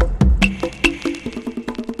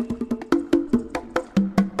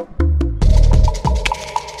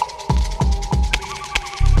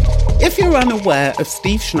 If you're unaware of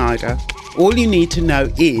Steve Schneider, all you need to know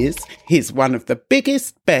is he's one of the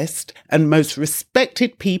biggest, best and most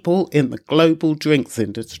respected people in the global drinks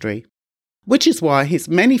industry. Which is why his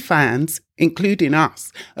many fans, including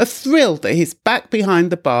us, are thrilled that he's back behind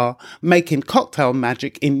the bar making cocktail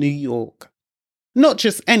magic in New York. Not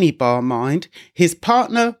just any bar, mind, his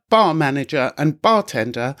partner, bar manager and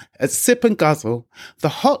bartender at Sip and Guzzle, the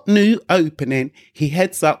hot new opening he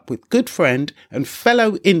heads up with good friend and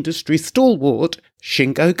fellow industry stalwart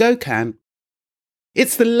Shingo Gokan.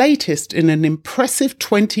 It's the latest in an impressive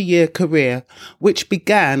 20-year career, which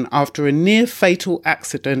began after a near-fatal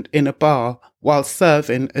accident in a bar while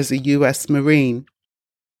serving as a US Marine.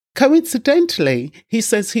 Coincidentally, he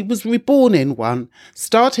says he was reborn in one,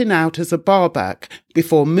 starting out as a barback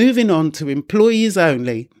before moving on to employees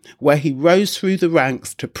only, where he rose through the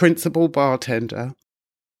ranks to principal bartender.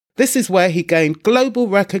 This is where he gained global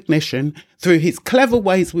recognition through his clever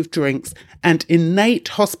ways with drinks and innate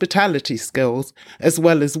hospitality skills, as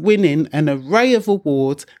well as winning an array of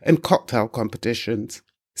awards and cocktail competitions.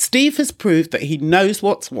 Steve has proved that he knows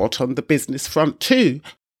what's what on the business front too,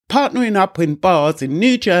 partnering up in bars in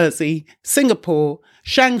New Jersey, Singapore,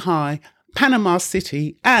 Shanghai, Panama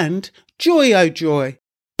City, and, joy oh joy,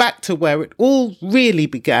 back to where it all really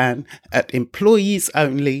began at Employees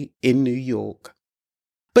Only in New York.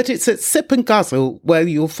 But it's at Sip and Guzzle where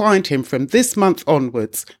you'll find him from this month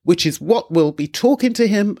onwards, which is what we'll be talking to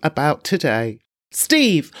him about today.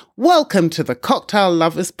 Steve, welcome to the Cocktail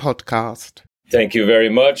Lovers podcast. Thank you very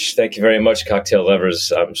much. Thank you very much, Cocktail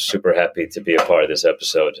Lovers. I'm super happy to be a part of this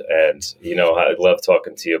episode. And, I love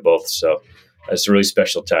talking to you both. So it's a really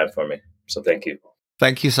special time for me. So thank you.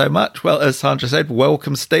 Thank you so much. Well, as Sandra said,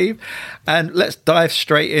 welcome, Steve. And let's dive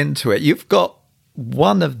straight into it. You've got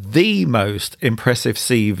one of the most impressive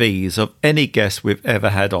CVs of any guest we've ever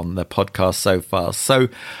had on the podcast so far. So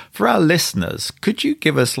for our listeners, could you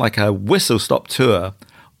give us like a whistle-stop tour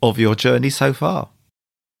of your journey so far?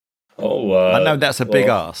 I know that's a big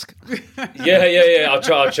ask. Yeah. I'll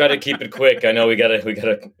try to keep it quick. I know we gotta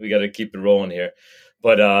keep it rolling here.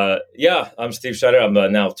 But I'm Steve Schneider. I'm a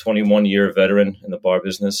now 21-year veteran in the bar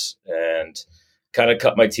business and kind of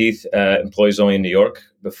cut my teeth at Employees Only in New York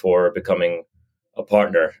before becoming a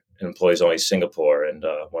partner in Employees Only Singapore and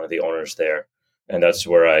one of the owners there. And that's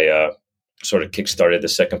where I sort of kickstarted the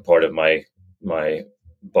second part of my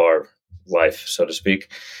bar life, so to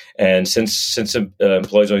speak. And since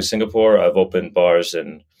Employees Only Singapore, I've opened bars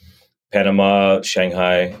in Panama,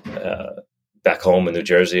 Shanghai, back home in New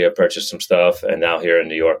Jersey. I purchased some stuff, and now here in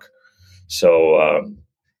New York. So,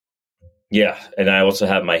 and I also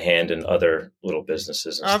have my hand in other little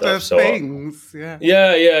businesses and other stuff. Things,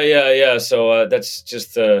 yeah. So that's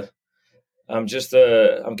just I'm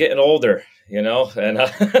getting older, and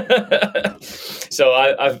so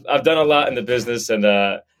I've done a lot in the business,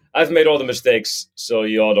 and I've made all the mistakes, so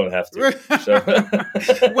you all don't have to. So.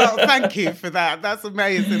 Well, thank you for that. That's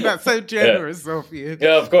amazing. That's so generous of you.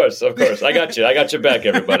 Yeah, of course. I got you. I got your back,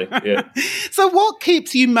 everybody. Yeah. So what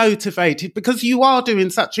keeps you motivated? Because you are doing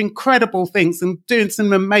such incredible things and doing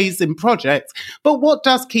some amazing projects, but what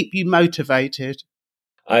does keep you motivated?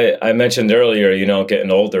 I mentioned earlier,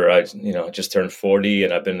 getting older. I just turned 40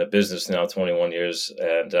 and I've been in the business now 21 years.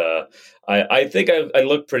 And I think I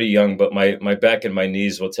look pretty young, but my back and my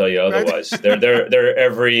knees will tell you otherwise. They're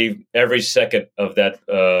every second of that,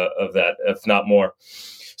 if not more.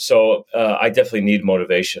 So I definitely need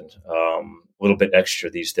motivation, a little bit extra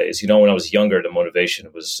these days. When I was younger, the motivation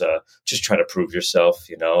was just trying to prove yourself,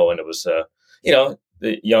 and it was,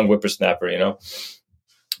 the young whippersnapper,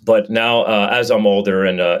 But now, as I'm older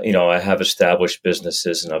and, I have established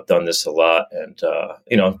businesses and I've done this a lot and,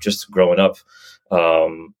 just growing up,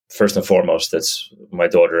 first and foremost, that's my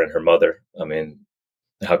daughter and her mother. I mean,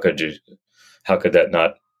 how could that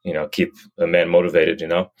not, keep a man motivated,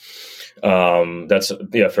 that's,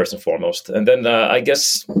 first and foremost. And then I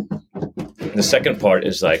guess the second part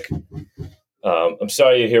is like I'm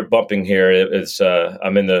sorry you hear bumping here.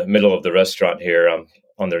 I'm in the middle of the restaurant here. I'm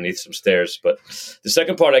underneath some stairs. But the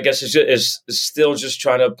second part, I guess, is still just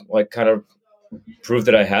trying to kind of prove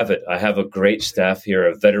that I have it. I have a great staff here,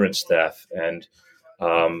 a veteran staff, and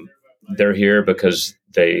they're here because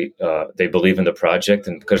they believe in the project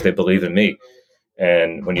and because they believe in me.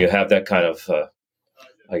 And when you have that kind of,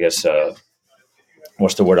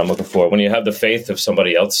 what's the word I'm looking for? When you have the faith of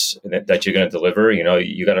somebody else that you're going to deliver,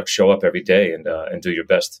 you got to show up every day and do your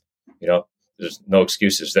best. There's no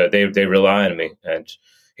excuses. That they rely on me, and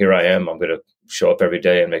here I am. I'm going to show up every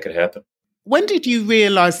day and make it happen. When did you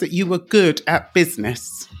realize that you were good at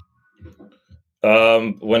business?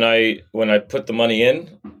 When I put the money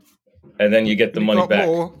in, and then you get the money back.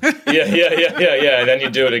 Yeah. And then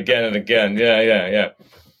you do it again and again. Yeah.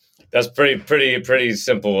 That's pretty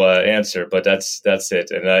simple answer, but that's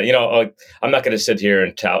it. And I'm not going to sit here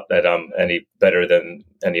and tout that I'm any better than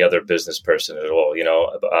any other business person at all.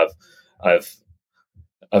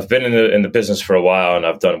 I've been in the business for a while, and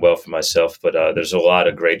I've done well for myself. But there's a lot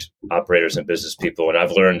of great operators and business people, and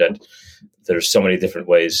I've learned that there's so many different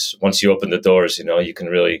ways. Once you open the doors, you can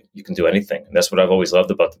do anything, and that's what I've always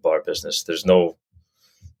loved about the bar business. There's no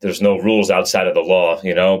rules outside of the law,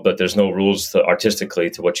 but there's no rules artistically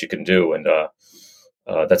to what you can do, and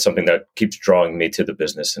that's something that keeps drawing me to the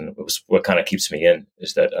business, and what kind of keeps me in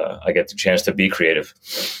is that I get the chance to be creative.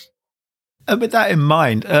 And with that in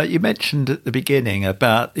mind, you mentioned at the beginning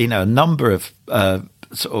about a number of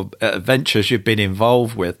ventures you've been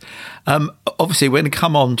involved with. Obviously, we're going to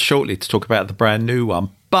come on shortly to talk about the brand new one.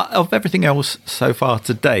 But of everything else so far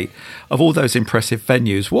to date, of all those impressive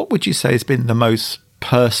venues, what would you say has been the most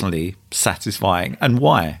personally satisfying, and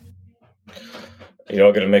why?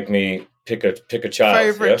 You're going to make me pick a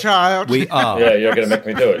child. Favorite child. We are. Yeah, you're going to make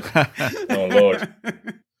me do it. Oh Lord.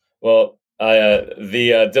 Well,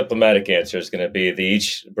 the diplomatic answer is going to be they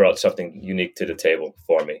each brought something unique to the table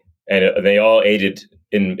for me, and they all aided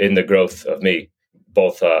in the growth of me,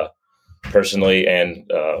 both personally and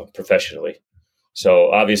professionally.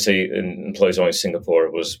 So obviously, in Employees Only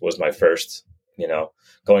Singapore was my first.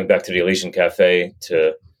 Going back to the Elysian Cafe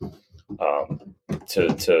to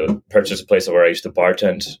purchase a place where I used to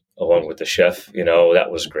bartend along with the chef,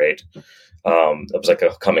 that was great. It was like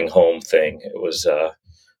a coming home thing. It was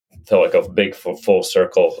felt like a big full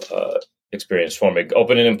circle experience for me.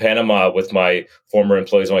 Opening in Panama with my former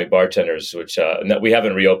Employees Only bartenders, which we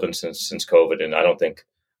haven't reopened since COVID, and I don't think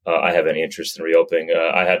I have any interest in reopening.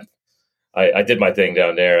 I did my thing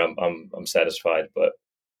down there. I'm satisfied, but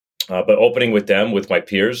opening with them, with my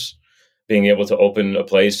peers, being able to open a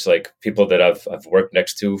place like people that I've worked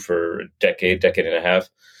next to for a decade and a half,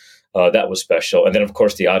 that was special. And then, of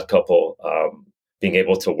course, the Odd Couple, being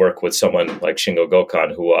able to work with someone like Shingo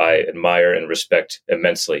Gokhan, who I admire and respect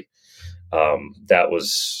immensely. That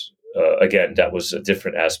was, again, that was a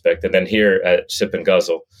different aspect. And then here at Sip and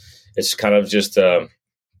Guzzle, it's kind of just, a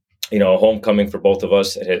homecoming for both of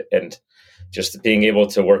us, and just being able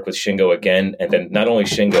to work with Shingo again, and then not only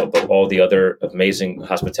Shingo, but all the other amazing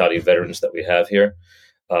hospitality veterans that we have here.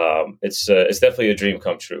 It's definitely a dream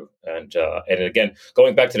come true. And again,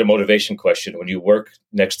 going back to the motivation question, when you work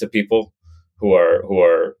next to people who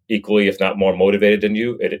are equally, if not more motivated than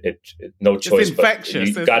you, it no choice, it's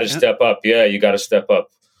infectious, but you got to step up. Yeah, you got to step up.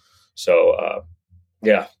 So,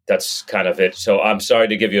 yeah, that's kind of it. So I'm sorry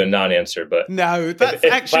to give you a non-answer, but no, that's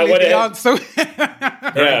actually the answer.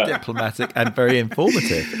 Very diplomatic and very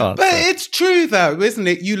informative answer. But it's true, though, isn't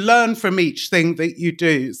it? You learn from each thing that you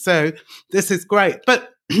do. So this is great. But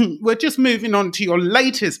we're just moving on to your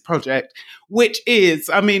latest project, which is,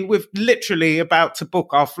 we're literally about to book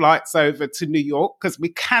our flights over to New York because we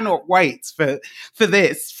cannot wait for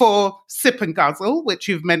Sip and Guzzle, which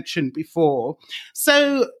you've mentioned before.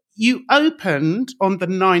 So you opened on the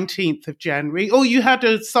 19th of January, or you had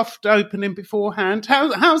a soft opening beforehand.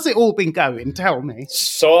 How's it all been going? Tell me.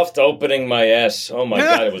 Soft opening my ass. Oh my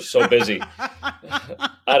God, it was so busy.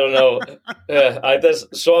 I don't know.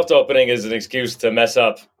 Soft opening is an excuse to mess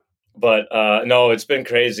up. But no, it's been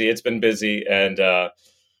crazy. It's been busy. And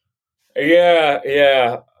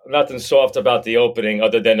yeah, nothing soft about the opening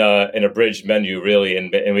other than an abridged menu, really.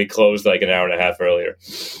 And we closed like an hour and a half earlier.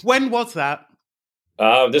 When was that?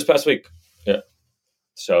 This past week. Yeah.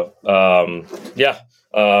 So,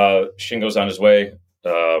 Shingo's on his way.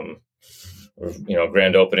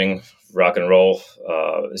 Grand opening, rock and roll.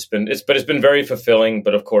 It's been very fulfilling,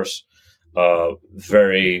 but of course,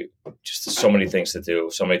 just so many things to do,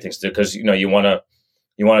 because, you want to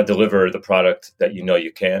deliver the product that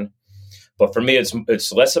you can. But for me,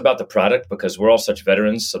 it's less about the product because we're all such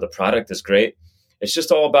veterans. So the product is great. It's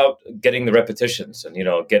just all about getting the repetitions and,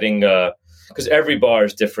 getting because every bar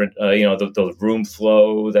is different. The room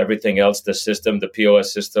flow, everything else, the system, the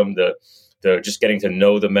POS system, the just getting to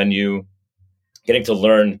know the menu, getting to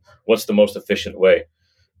learn what's the most efficient way.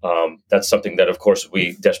 That's something that, of course,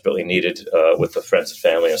 we desperately needed with the friends and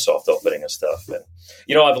family and soft opening and stuff. And,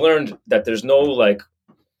 I've learned that there's none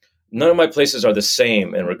of my places are the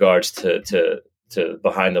same in regards to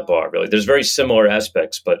behind the bar, really. There's very similar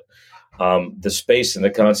aspects, but the space and the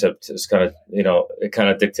concept is kind of, it kind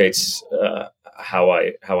of dictates how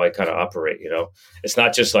I kind of operate. It's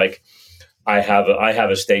not just like I have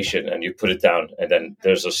a station and you put it down and then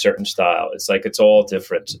there's a certain style. It's like it's all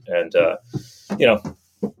different, and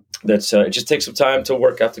that's it just takes some time to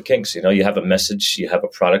work out the kinks. You have a message, you have a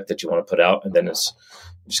product that you want to put out, and then you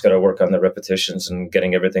just got to work on the repetitions and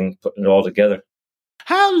getting everything, putting it all together.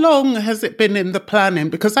 How long has it been in the planning?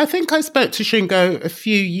 Because I think I spoke to Shingo a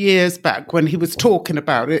few years back when he was talking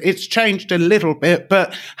about it. It's changed a little bit,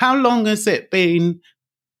 but how long has it been,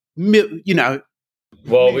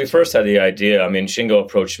 Well, we first had the idea. I mean, Shingo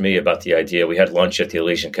approached me about the idea. We had lunch at the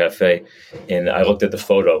Elysian Cafe, and I looked at the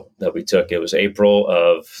photo that we took. It was April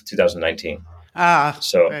of 2019.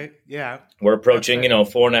 So okay. Yeah, we're approaching,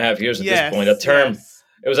 4.5 years at this point. A term. Yes.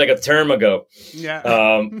 It was like a term ago. Yeah.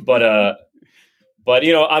 But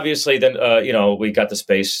obviously, then we got the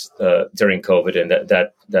space during COVID, and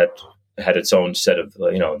that had its own set of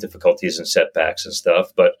difficulties and setbacks and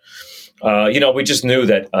stuff. But we just knew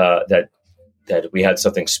that we had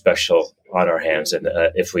something special on our hands, and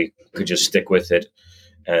if we could just stick with it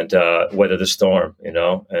and weather the storm,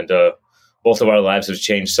 and both of our lives have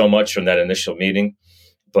changed so much from that initial meeting.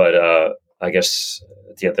 But I guess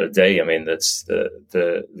at the end of the day, I mean, that's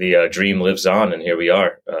the dream lives on, and here we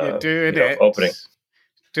are. You're doing it. Opening.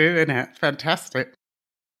 Doing it. Fantastic.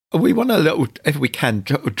 We want if we can,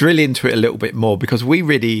 drill into it a little bit more, because we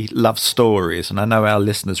really love stories, and I know our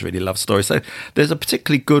listeners really love stories. So there's a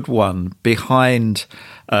particularly good one behind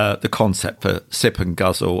the concept for Sip and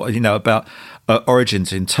Guzzle, about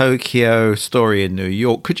origins in Tokyo, story in New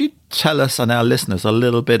York. Could you tell us and our listeners a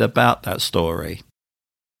little bit about that story?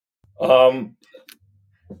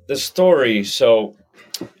 The story, so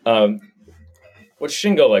what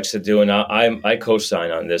Shingo likes to do, and I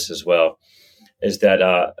co-sign on this as well, is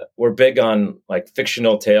that we're big on like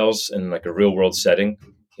fictional tales in like a real world setting.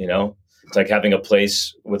 It's like having a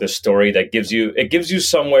place with a story that gives you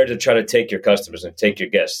somewhere to try to take your customers and take your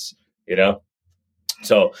guests.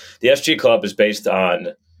 So the SG Club is based on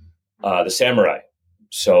the samurai.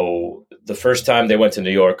 So the first time they went to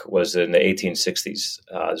New York was in the 1860s.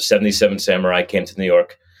 The 77 samurai came to New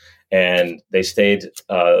York, and they stayed.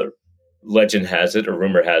 Legend has it, or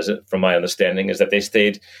rumor has it, from my understanding, is that they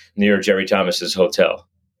stayed near Jerry Thomas's hotel,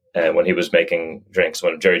 and when he was making drinks,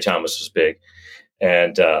 when Jerry Thomas was big,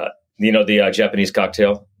 and the Japanese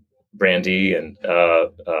cocktail, brandy and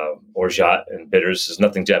orgeat and bitters. There's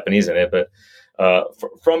nothing Japanese in it, but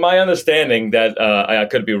from my understanding, that I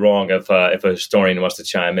could be wrong if a historian wants to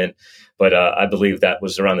chime in, but I believe that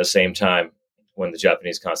was around the same time when the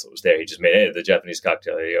Japanese consul was there. He just made the Japanese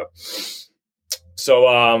cocktail. There you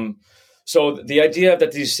go. So the idea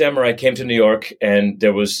that these samurai came to New York, and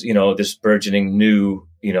there was, this burgeoning new,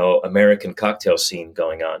 American cocktail scene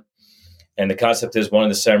going on. And the concept is one of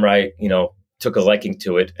the samurai, took a liking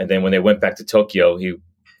to it. And then when they went back to Tokyo, he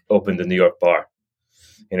opened a New York bar,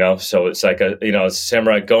 so it's like a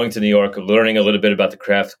samurai going to New York, learning a little bit about the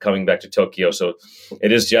craft, coming back to Tokyo. So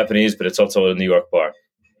it is Japanese, but it's also a New York bar.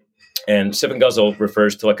 And Sip and Guzzle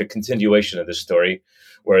refers to like a continuation of this story,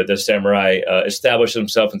 where the samurai established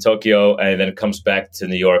himself in Tokyo and then comes back to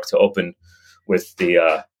New York to open with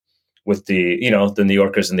the New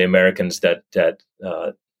Yorkers and the Americans that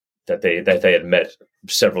they had met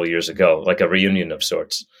several years ago, like a reunion of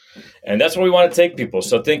sorts. And that's where we want to take people.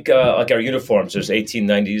 So think like our uniforms. There's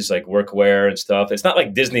 1890s like workwear and stuff. It's not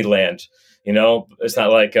like Disneyland, It's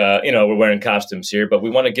not like we're wearing costumes here, but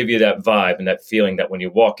we want to give you that vibe and that feeling that when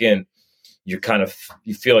you walk in, you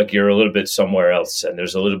feel like you're a little bit somewhere else, and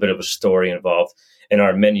there's a little bit of a story involved in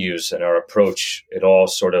our menus and our approach. It all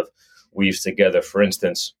sort of weaves together. For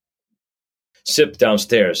instance, Sip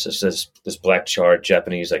downstairs is this black charred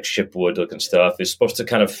Japanese like shipwood looking stuff. It's supposed to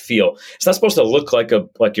kind of feel. It's not supposed to look like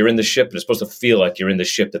you're in the ship, but it's supposed to feel like you're in the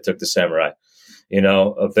ship that took the samurai.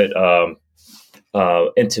 A bit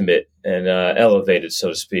intimate and elevated, so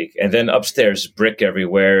to speak. And then upstairs, brick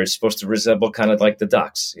everywhere. It's supposed to resemble kind of like the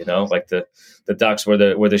docks, like the docks where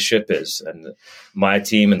the ship is. And my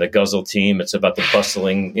team and the Guzzle team, it's about the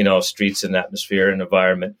bustling, streets and atmosphere and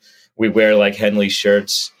environment. We wear like Henley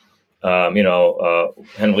shirts,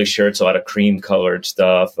 Henley shirts, a lot of cream colored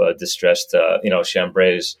stuff, distressed,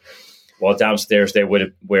 chambrays. while downstairs they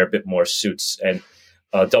would wear a bit more suits. And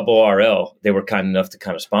Double RL, they were kind enough to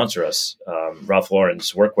kind of sponsor us, Ralph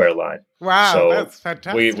Lauren's workwear line. Wow, so that's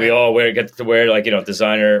fantastic. We all get to wear like,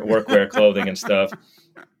 designer workwear clothing and stuff.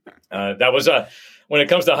 That was when it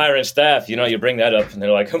comes to hiring staff, you bring that up and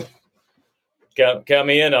they're like, count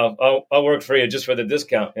me in. I'll work for you just for the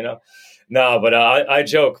discount, No, but I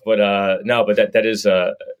joke, but no, but that is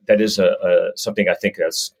something I think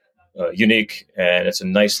that's unique, and it's a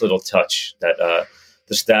nice little touch that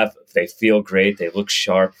the staff, they feel great, they look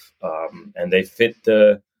sharp, and they fit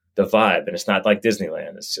the vibe. And it's not like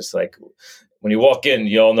Disneyland. It's just like when you walk in,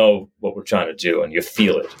 you all know what we're trying to do, and you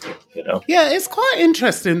feel it. Yeah, it's quite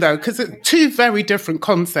interesting though, because it's two very different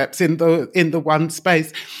concepts in the one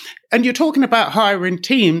space. And you're talking about hiring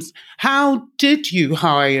teams. How did you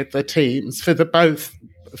hire the teams for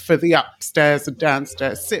the upstairs and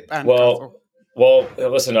downstairs, SIP and Guzzle? Well,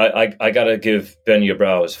 listen, I got to give Ben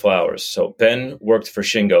Yabrow his flowers. So Ben worked for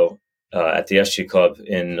Shingo at the SG Club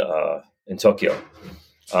in Tokyo.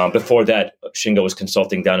 Before that, Shingo was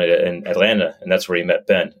consulting down in Atlanta, and that's where he met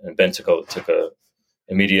Ben. And Ben took a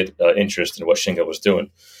immediate interest in what Shingo was doing.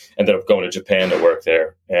 Ended up going to Japan to work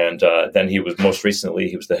there, and then he was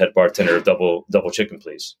the head bartender of Double Chicken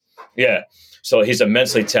Please. Yeah, so he's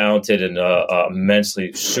immensely talented and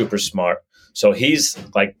immensely super smart. So he's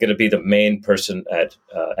like going to be the main person at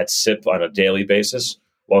SIP on a daily basis,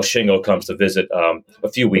 while Shingo comes to visit a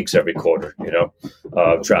few weeks every quarter.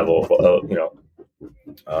 Travel.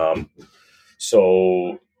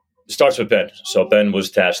 So it starts with Ben. So Ben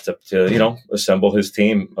was tasked to assemble his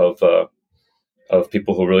team of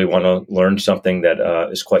people who really want to learn something that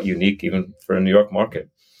is quite unique even for the New York market.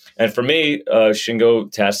 And for me,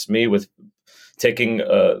 Shingo tasked me with taking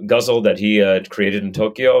Guzzle that he had created in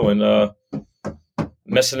Tokyo and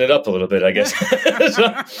messing it up a little bit, I guess.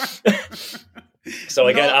 So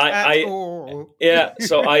again, I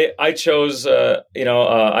chose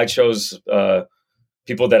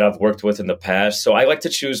people that I've worked with in the past. So I like to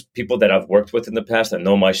choose people that I've worked with in the past that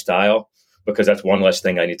know my style, because that's one less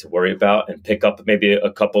thing I need to worry about, and pick up maybe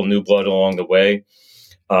a couple new blood along the way,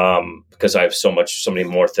 because I have so many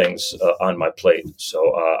more things on my plate.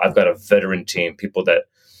 So I've got a veteran team, people that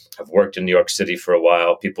have worked in New York City for a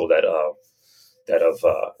while, people that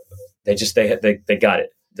they got it.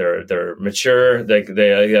 They're mature.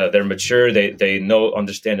 They're mature. They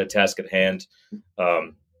understand the task at hand. I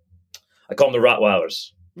call them the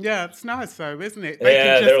Rottweilers. Yeah, it's nice though, isn't it?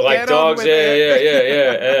 They're like dogs.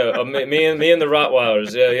 Yeah. Me and the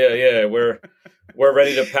Rottweilers. Yeah. We're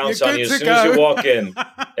ready to pounce on you as soon as you walk in,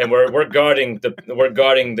 and we're guarding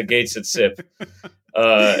the gates at SIP.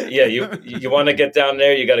 You want to get down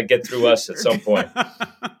there, you got to get through us at some point.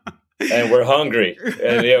 And we're hungry,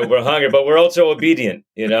 but we're also obedient,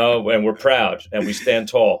 and we're proud, and we stand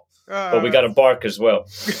tall, but we got to bark as well.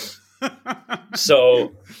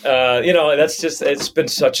 So, that's it's been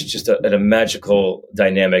such a magical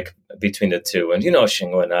dynamic between the two. And,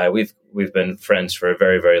 Shingo and I, we've been friends for a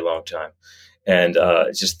very, very long time. And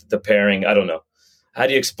just the pairing, I don't know. How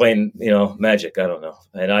do you explain, magic? I don't know.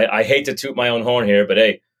 And I hate to toot my own horn here, but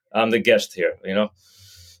hey, I'm the guest here,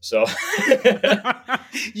 So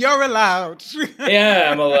you're allowed. Yeah,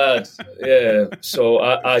 I'm allowed. Yeah. So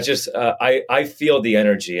I feel the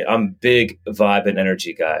energy. I'm big vibe and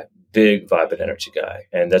energy guy.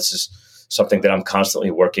 And that's just something that I'm constantly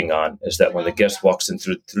working on, is that when the guest walks in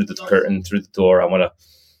through the curtain, through the door, I want to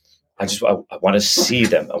see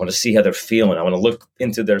them. I want to see how they're feeling. I want to look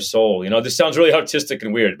into their soul. This sounds really artistic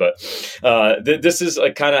and weird, but this is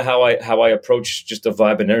like kind of how I approach just the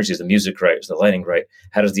vibe and energy. Is the music right? Is the lighting right?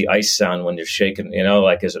 How does the ice sound when you're shaking?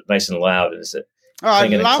 Is it nice and loud? Is it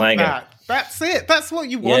clanging I love and clanging? that. That's it. That's what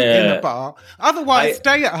you want in a bar. Otherwise,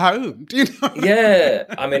 stay at home. Yeah.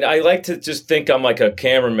 I mean, I like to just think I'm like a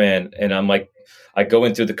cameraman, and I'm like, I go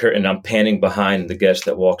in through the curtain, I'm panning behind the guest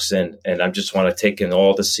that walks in, and I just want to take in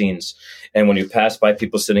all the scenes. And when you pass by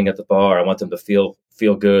people sitting at the bar, I want them to feel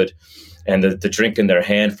good. And the drink in their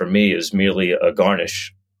hand for me is merely a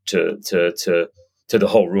garnish to the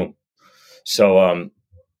whole room. So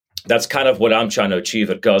that's kind of what I'm trying to achieve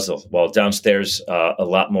at Guzzle. While downstairs, a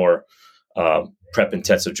lot more prep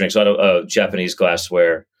intensive drinks, a lot of Japanese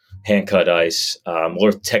glassware, hand cut ice,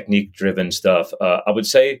 more technique driven stuff. I would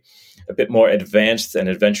say a bit more advanced and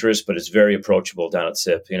adventurous, but it's very approachable down at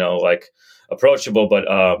SIP. Like approachable, but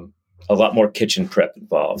a lot more kitchen prep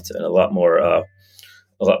involved, and a lot more of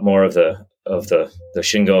the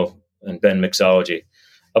Shingo and Ben mixology.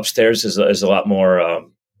 Upstairs is a lot more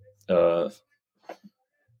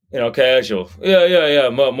casual. Yeah.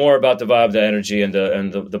 More about the vibe, the energy, and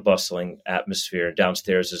the bustling atmosphere.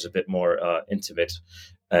 Downstairs is a bit more intimate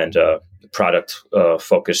and product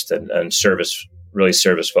focused and service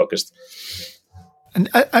focused. And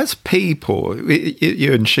as people,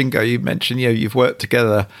 you and Shingo, you mentioned, you've worked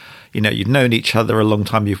together, you've known each other a long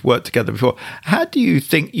time, you've worked together before. How do you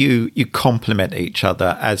think you complement each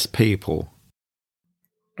other as people?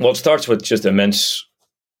 Well, it starts with just immense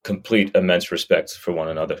respect for one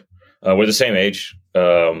another. We're the same age.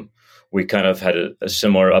 We kind of had a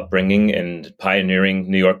similar upbringing in pioneering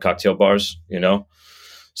New York cocktail bars,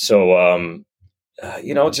 So,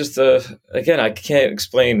 just again, I can't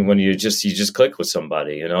explain when you just click with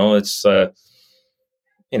somebody. It's like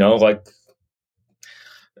how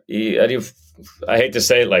do you? I hate to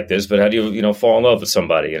say it like this, but how do you fall in love with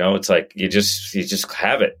somebody? It's like you just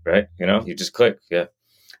have it, right? You just click. Yeah,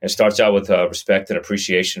 it starts out with respect and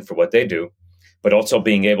appreciation for what they do, but also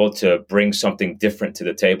being able to bring something different to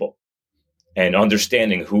the table, and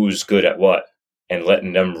understanding who's good at what, and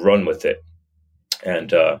letting them run with it,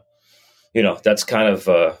 and that's kind of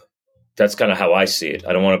how I see it.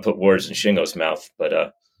 I don't want to put words in Shingo's mouth,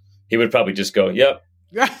 but he would probably just go, "Yep."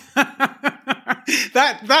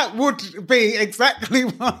 That would be exactly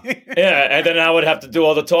why. Yeah, and then I would have to do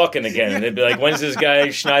all the talking again, and they'd be like, "When's this guy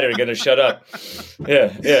Schneider going to shut up?"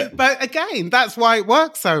 Yeah. But again, that's why it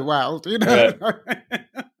works so well, Yeah.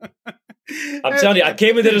 I'm telling you, I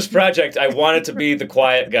came into this project, I wanted to be the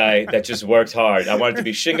quiet guy that just worked hard. I wanted to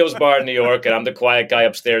be Shingo's Bar in New York, and I'm the quiet guy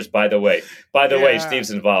upstairs, by the way. Steve's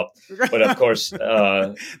involved. But of course,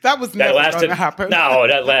 that was never going to happen. No,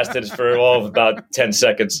 that lasted for all of about 10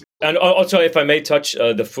 seconds. And also, if I may touch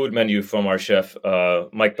the food menu from our chef,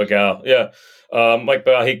 Mike Bagal. Yeah, Mike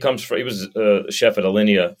Bagal, he was a chef at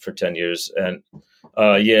Alinea for 10 years. And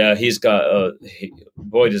he's got,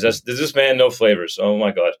 boy, does this man know flavors. Oh,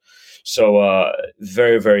 my God. So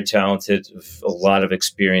very, very talented, a lot of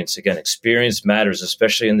experience. Again, experience matters,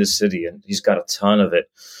 especially in this city, and he's got a ton of it.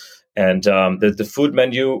 And the food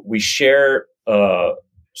menu, we share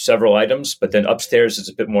several items, but then upstairs is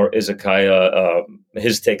a bit more izakaya,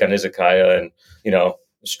 his take on izakaya and,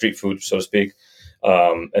 street food, so to speak.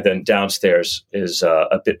 And then downstairs is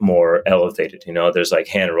a bit more elevated. There's like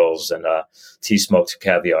hand rolls and tea smoked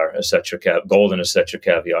caviar, golden etc.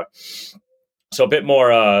 caviar. So a bit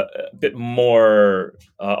more.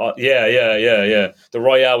 Yeah. The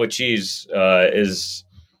Royale with cheese is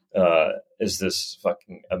this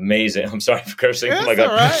fucking amazing. I'm sorry for cursing. It's oh my God.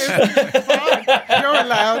 All right. You're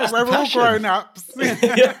allowed. We're all grown ups.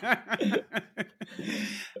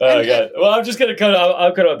 Oh God. Well, I'm just gonna cut.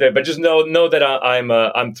 I'll cut out there, but just know that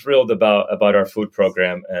I'm thrilled about our food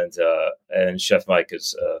program, and Chef Mike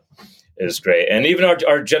is great. And even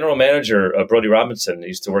our general manager, Brody Robinson,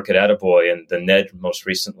 used to work at Attaboy and the Ned most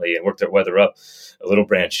recently, and worked at Weather Up, a little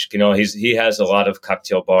branch. He has a lot of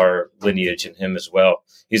cocktail bar lineage in him as well.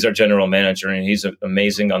 He's our general manager, and he's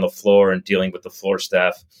amazing on the floor and dealing with the floor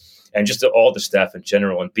staff and just all the staff in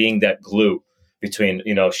general, and being that glue between,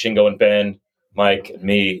 Shingo and Ben, Mike and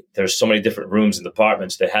me. There's so many different rooms and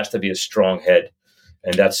departments. There has to be a strong head.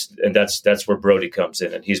 And that's where Brody comes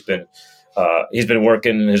in. And he's been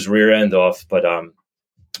working his rear end off, but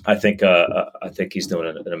I think he's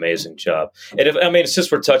doing an amazing job. And since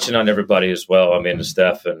we're touching on everybody as well, the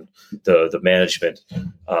staff and the management,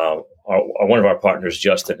 one of our partners,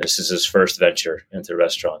 Justin, this is his first venture into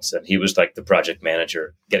restaurants, and he was like the project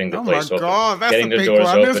manager, getting the place open, getting the doors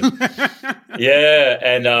open. Yeah,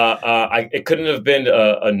 and it couldn't have been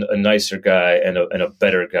a nicer guy and a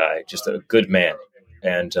better guy, just a good man,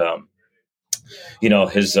 and.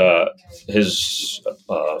 His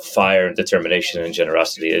fire and determination and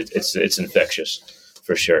generosity, it's infectious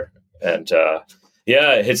for sure. And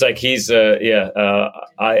it's like he's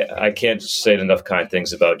I can't say enough kind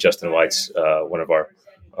things about Justin White's one of our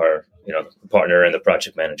partner and the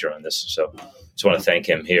project manager on this. So just want to thank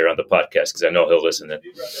him here on the podcast, because I know he'll listen in.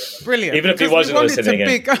 Brilliant. Even if he wasn't listening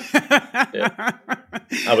in.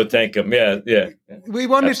 I would thank him. Yeah. We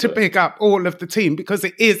wanted to pick up all of the team, because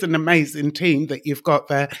it is an amazing team that you've got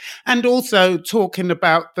there. And also talking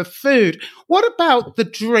about the food. What about the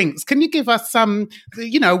drinks? Can you give us some,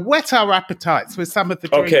 whet our appetites with some of the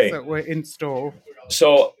drinks that were in store?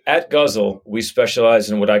 So at Guzzle, we specialize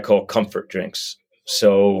in what I call comfort drinks.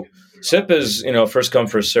 So SIP is, first come,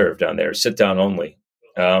 first serve down there, sit down only.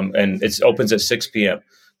 And it opens at 6 p.m.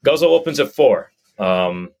 Guzzle opens at 4.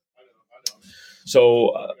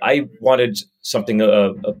 So I wanted something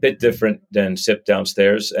a bit different than SIP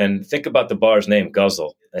downstairs. And think about the bar's name,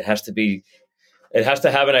 Guzzle. It has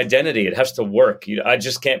to have an identity. It has to work. I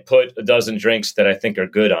just can't put a dozen drinks that I think are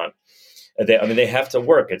good on. They have to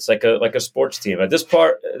work. It's like a sports team. At this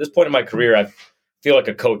point in my career, I feel like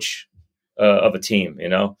a coach of a team,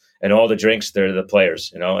 and all the drinks, they're the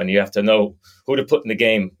players, and you have to know who to put in the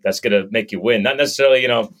game that's going to make you win. Not necessarily,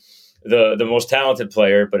 the most talented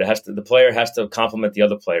player, but the player has to complement the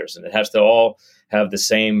other players, and it has to all have the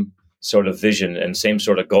same sort of vision and same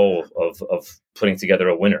sort of goal of putting together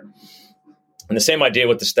a winner. And the same idea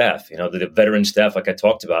with the staff, the veteran staff, like I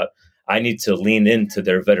talked about. I need to lean into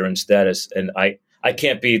their veteran status, and I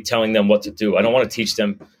can't be telling them what to do. I don't want to teach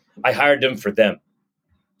them. I hired them for them.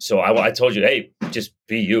 So I told you, hey, just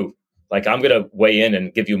be you. Like, I'm going to weigh in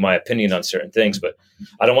and give you my opinion on certain things, but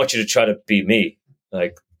I don't want you to try to be me.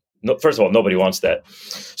 Like, no, first of all, nobody wants that.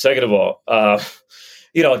 Second of all,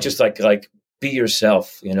 just like be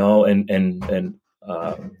yourself, I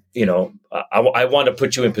want to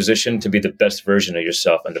put you in position to be the best version of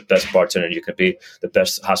yourself and the best bartender you can be, the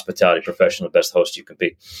best hospitality professional, the best host you can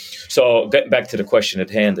be. So getting back to the question at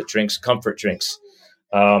hand, the drinks, comfort drinks.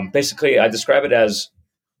 Basically, I describe it as,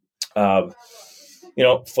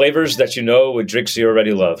 flavors that with drinks you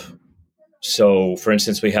already love. So, for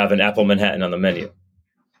instance, we have an apple Manhattan on the menu.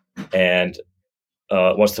 And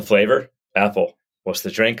what's the flavor? Apple. What's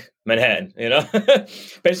the drink? Manhattan.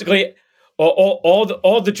 Basically,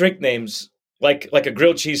 all the drink names, like a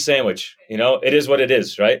grilled cheese sandwich. It is what it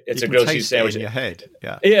is, right? It's a grilled cheese sandwich in your head.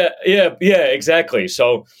 Yeah, exactly.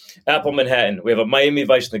 So, apple Manhattan. We have a Miami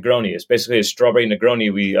Vice Negroni. It's basically a strawberry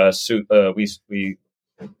Negroni. We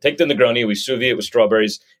take the Negroni, we sous vide it with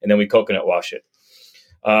strawberries, and then we coconut wash it.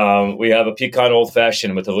 We have a pecan old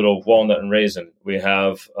fashioned with a little walnut and raisin. We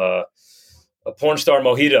have a porn star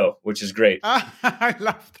mojito, which is great. I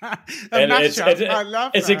love that. I love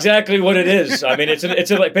it's that. Exactly what it is. I mean,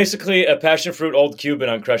 it's like basically a passion fruit old Cuban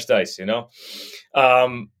on crushed ice. We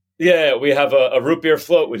have a root beer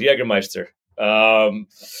float with Jägermeister.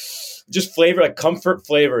 Just flavor, like comfort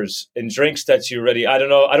flavors in drinks that you already. I don't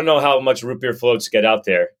know how much root beer floats get out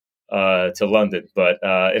there to London, but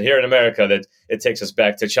and here in America, that it takes us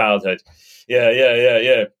back to childhood.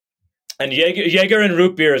 Yeah. And Jaeger and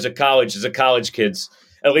root beer as a college kids,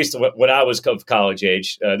 at least when I was of college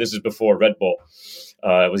age. This is before Red Bull.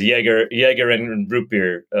 It was Jaeger and root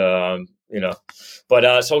beer.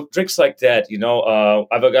 But so drinks like that.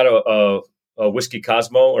 I've got a whiskey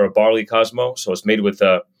Cosmo or a barley Cosmo, so it's made with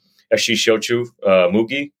Eshi Shochu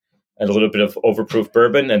Mugi and a little bit of overproof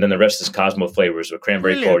bourbon, and then the rest is Cosmo flavors with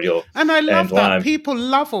cranberry cordial. And I love that. Lime. People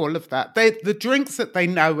love all of that. The drinks that they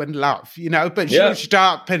know and love, but zhuzhed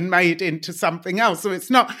up and made into something else. So it's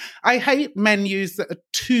not. I hate menus that are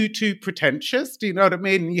too pretentious. Do you know what I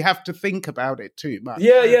mean? You have to think about it too much.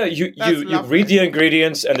 Yeah. You read the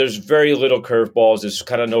ingredients, and there's very little curveballs. There's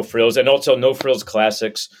kind of no frills, and also no frills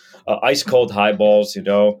classics, ice cold highballs.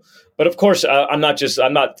 But of course, I'm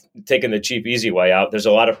not taking the cheap, easy way out. There's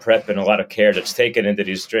a lot of prep and a lot of care that's taken into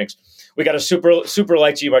these drinks. We got a super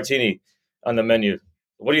lychee martini on the menu.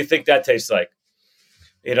 What do you think that tastes like?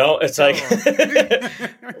 It's like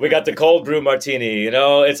we got the cold brew martini.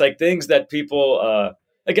 It's like things that people.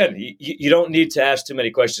 Again, you don't need to ask too many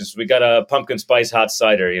questions. We got a pumpkin spice hot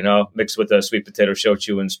cider, mixed with a sweet potato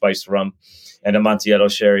shochu and spiced rum, and Amontillado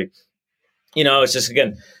sherry. It's just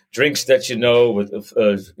again. Drinks that with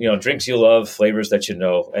drinks you love, flavors that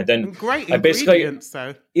and then great ingredients.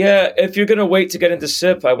 So if you're gonna wait to get into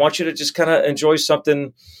sip, I want you to just kind of enjoy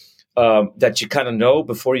something that you kind of know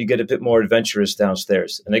before you get a bit more adventurous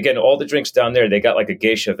downstairs. And again, all the drinks down there, they got like a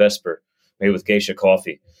geisha vesper made with geisha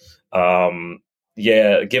coffee.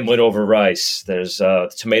 Gimlet over rice. There's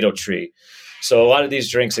tomato tree. So a lot of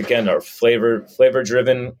these drinks again are flavor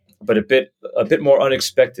driven. But a bit more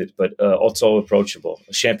unexpected, but also approachable.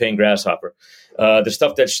 Champagne grasshopper, the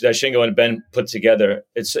stuff that Shingo and Ben put together.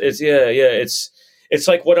 It's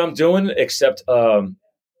like what I'm doing, except I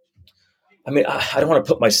don't want to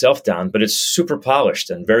put myself down, but it's super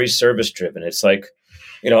polished and very service driven. It's like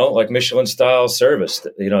like Michelin style service,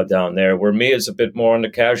 down there. Where me is a bit more on the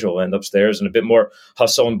casual end upstairs, and a bit more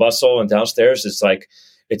hustle and bustle, and downstairs it's like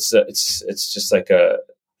it's just like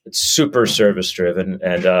it's super service driven,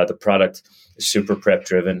 and the product is super prep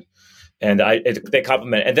driven, and they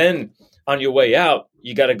complement. And then on your way out,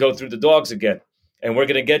 you got to go through the dogs again, and we're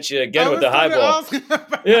gonna get you again with the highball.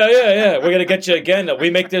 Yeah. We're gonna get you again. We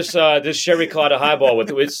make this sherry colada highball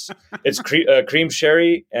with it's cream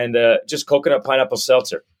sherry and just coconut pineapple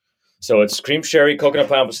seltzer. So it's cream sherry, coconut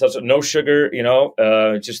pineapple seltzer, no sugar.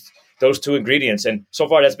 Just those two ingredients, and so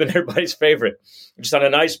far that's been everybody's favorite. Just on a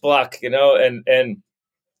nice block, and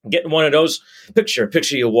getting one of those,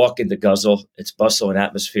 picture you walk into Guzzle, it's bustle and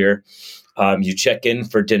atmosphere. You check in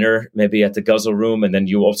for dinner, maybe at the Guzzle room, and then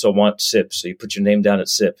you also want sip. So you put your name down at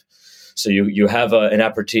sip. So you have an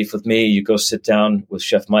aperitif with me. You go sit down with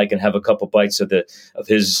Chef Mike and have a couple bites of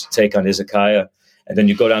his take on izakaya. And then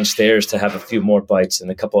you go downstairs to have a few more bites and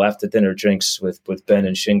a couple after dinner drinks with Ben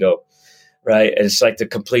and Shingo, right? And it's like the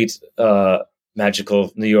complete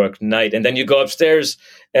magical New York night. And then you go upstairs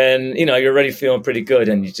and, you know, you're already feeling pretty good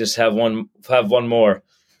and you just have one more.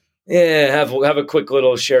 Yeah, have a quick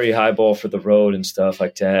little sherry highball for the road and stuff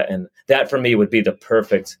like that. And that for me would be the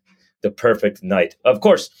perfect night. Of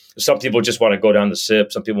course, some people just want to go down the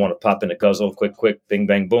sip. Some people want to pop in a Guzzle, quick, bing,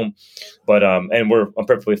 bang, boom. But I'm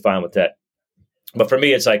perfectly fine with that. But for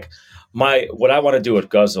me, it's like what I want to do at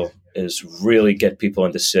Guzzle is really get people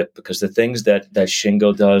into sip, because the things that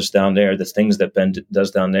Shingo does down there, the things that Ben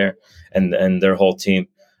does down there, and their whole team,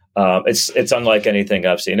 it's unlike anything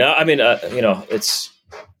I've seen. Now, I mean, you know, it's.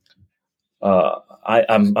 I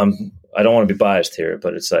don't want to be biased here,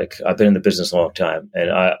 but it's like I've been in the business a long time,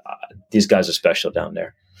 and these guys are special down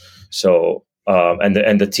there. So and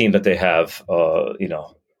the team that they have, you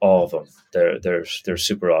know, all of them, they're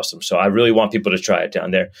super awesome. So I really want people to try it down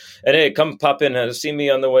there. And hey, come pop in and see me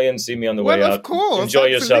on the way in, see me on the way out. Well, of course, enjoy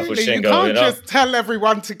yourself with Shingo. You can't just tell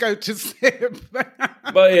everyone to go to sip.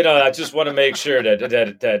 But you know, I just want to make sure that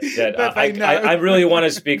I really want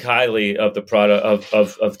to speak highly of the product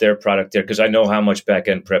of their product there, because I know how much back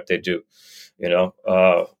end prep they do. You know,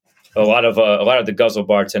 a lot of the Guzzle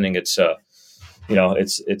bartending, it's you know,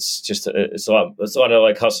 it's a lot of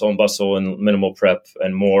like hustle and bustle and minimal prep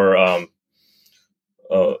and more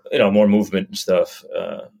you know, more movement and stuff,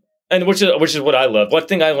 and which is what I love. One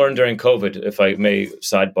thing I learned during COVID, if I may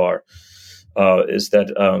sidebar, is that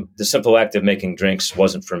the simple act of making drinks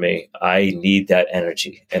wasn't for me. I need that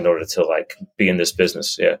energy in order to like be in this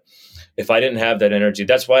business. Yeah, if I didn't have that energy,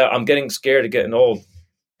 that's why I'm getting scared of getting old.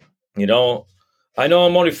 You know, I know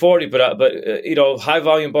I'm only 40, but you know, high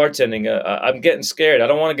volume bartending, I'm getting scared. I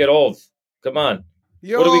don't want to get old. Come on.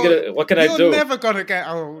 What can I do? You're never going to get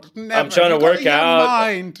old. Never. I'm trying to work out.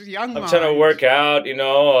 I'm trying to work out, you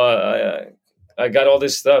know, I got all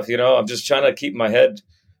this stuff, you know, I'm just trying to keep my head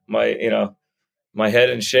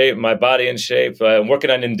in shape, my body in shape. I'm working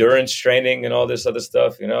on endurance training and all this other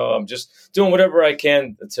stuff. You know, I'm just doing whatever I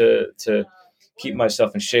can to keep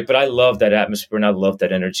myself in shape. But I love that atmosphere and I love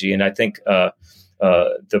that energy. And I think the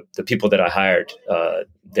people that I hired,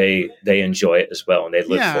 they enjoy it as well, and they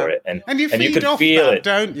live for it, and you can off feel that, it,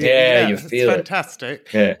 don't you? Yeah, you feel it's fantastic.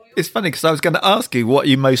 Yeah, it's funny because I was going to ask you what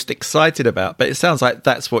you're most excited about, but it sounds like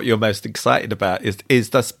that's what you're most excited about is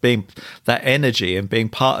just being that energy and being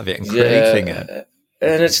part of it and creating it.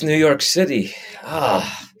 And it's New York City.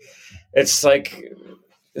 It's like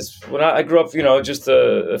when I grew up, you know, just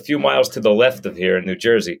a few miles to the left of here in New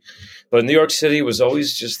Jersey. But New York City was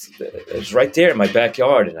always it was right there in my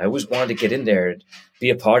backyard. And I always wanted to get in there and be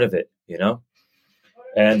a part of it, you know.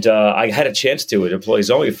 And I had a chance to at Employees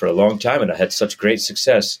Only for a long time. And I had such great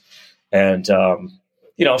success. And,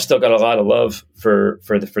 you know, I've still got a lot of love for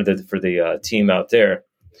the team out there.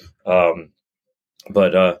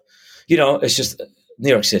 But you know, it's just New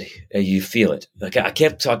York City. You feel it. Like I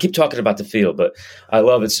keep talking about the feel, but I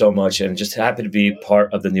love it so much. And just happy to be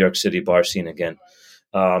part of the New York City bar scene again.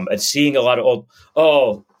 And seeing a lot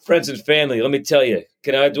of friends and family. Let me tell you,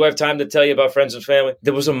 do I have time to tell you about friends and family?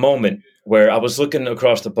 There was a moment where I was looking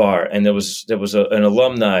across the bar, and there was an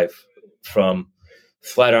alumni from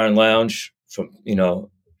Flatiron Lounge, from, you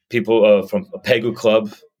know, people from a Pegu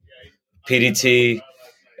Club, PDT,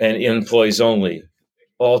 and Employees Only,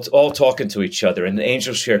 all talking to each other. And the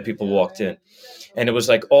Angel Share people walked in, and it was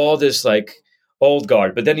like all this like old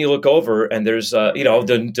guard. But then you look over, and there's you know,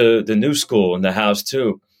 the new school in the house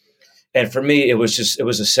too. And for me, it was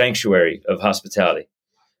a sanctuary of hospitality.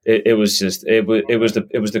 It was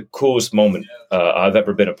the coolest moment I've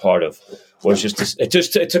ever been a part of.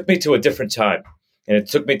 It took me to a different time, and it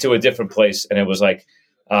took me to a different place, and it was like,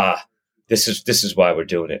 this is why we're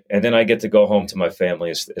doing it. And then I get to go home to my family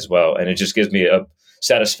as well, and it just gives me a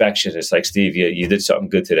satisfaction. It's like, Steve, you did something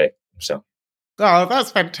good today. So. Oh,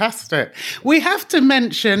 that's fantastic. We have to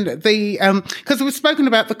mention because we've spoken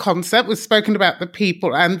about the concept, we've spoken about the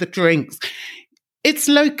people and the drinks. It's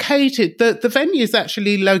located, the venue is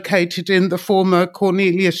actually located in the former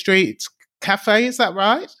Cornelia Street Cafe, is that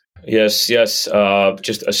right? Yes. Just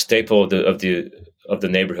a staple of the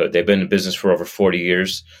neighborhood. They've been in business for over 40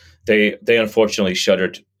 years. They unfortunately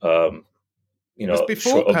shuttered, you know,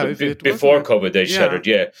 before COVID. Before COVID, they shuttered.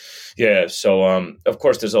 Yeah. So, of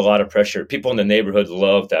course, there's a lot of pressure. People in the neighborhood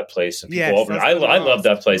love that place, and people over. I love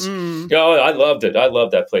that place. You know, I loved it. I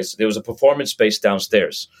love that place. There was a performance space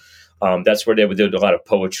downstairs. That's where they would do a lot of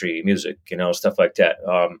poetry, music, you know, stuff like that.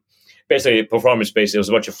 Basically, a performance space. It was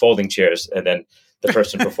a bunch of folding chairs, and then the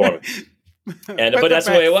person performing. But that's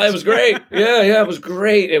the way it was. It was great. Yeah, it was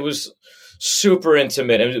great. It was super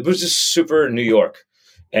intimate. And it was just super New York.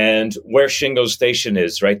 And where Shingo's station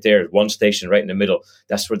is, right there, one station right in the middle,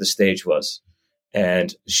 that's where the stage was.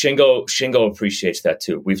 And Shingo appreciates that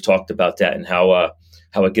too. We've talked about that and how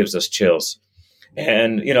it gives us chills.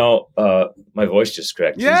 And, my voice just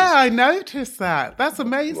cracked. Yeah, Jesus. I noticed that. That's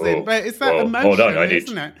amazing. Whoa, but it's that emotion, hold on,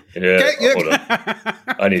 isn't it? Yeah, hold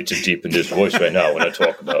on. I need to deepen this voice right now when I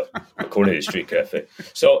talk about the Cornelia Street Cafe.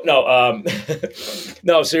 So, no,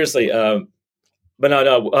 no, seriously. But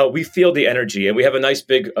no, we feel the energy. And we have a nice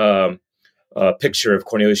big picture of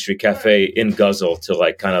Cornelia Street Cafe in Guzzle to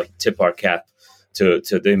like kind of tip our cap to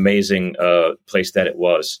the amazing place that it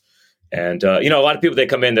was. And, a lot of people, they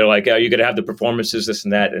come in, they're like, you're going to have the performances, this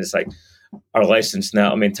and that. And it's like our license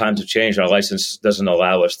now, times have changed. Our license doesn't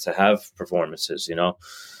allow us to have performances,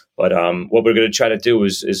 But what we're going to try to do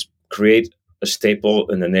is create a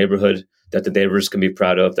staple in the neighborhood that the neighbors can be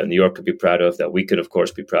proud of, that New York could be proud of, that we could, of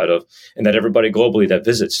course, be proud of, and that everybody globally that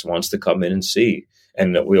visits wants to come in and see.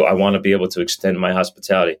 And I want to be able to extend my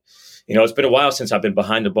hospitality. It's been a while since I've been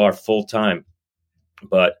behind the bar full time,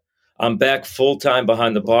 but I'm back full time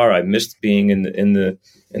behind the bar. I missed being in the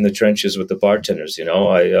trenches with the bartenders.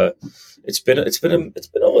 It's been a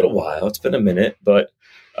little while. It's been a minute, but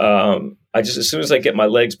as soon as I get my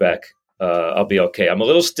legs back, I'll be okay. I'm a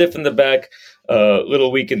little stiff in the back, a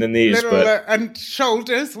little weak in the knees, and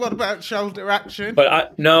shoulders. What about shoulder action?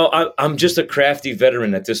 But I'm just a crafty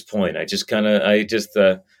veteran at this point.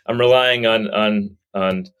 I'm relying on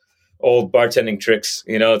old bartending tricks,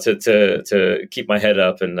 to keep my head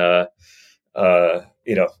up and,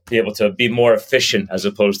 be able to be more efficient as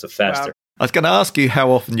opposed to faster. Wow. I was going to ask you how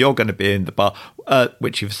often you're going to be in the bar,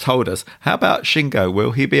 which you've told us. How about Shingo?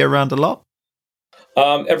 Will he be around a lot?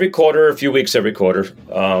 Every quarter, a few weeks every quarter.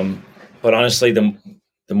 But honestly, the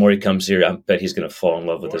more he comes here, I bet he's going to fall in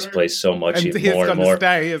love with this place so much. And he's going to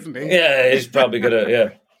stay, isn't he? Yeah, he's probably going to,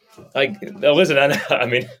 yeah. Listen, I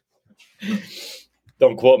mean,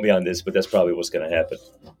 don't quote me on this, but that's probably what's going to happen.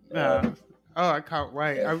 I can't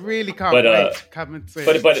wait. I really can't wait to come and see.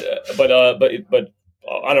 But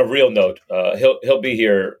on a real note, he'll be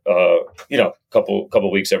here,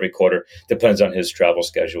 couple weeks every quarter. Depends on his travel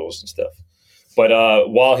schedules and stuff. But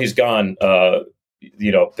while he's gone, Ben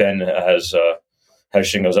has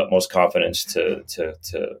Shingo's utmost confidence to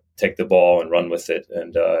take the ball and run with it.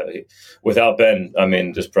 And without Ben,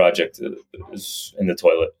 this project is in the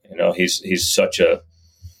toilet.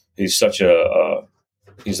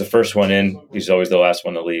 He's the first one in. He's always the last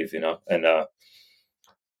one to leave. And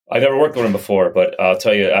I never worked with him before, but I'll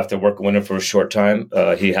tell you, after working with him for a short time,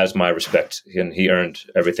 he has my respect, and he earned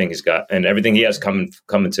everything he's got and everything he has coming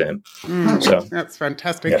to him. So that's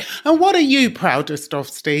fantastic. Yeah. And what are you proudest of,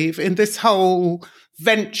 Steve, in this whole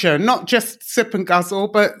venture? Not just Sip and Guzzle,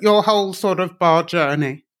 but your whole sort of bar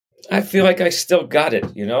journey. I feel like I still got it,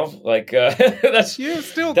 that's you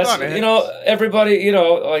still got it. Everybody,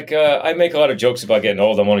 I make a lot of jokes about getting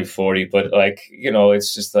old. I'm only 40, but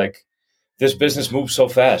it's just like, this business moves so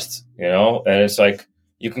fast, and it's like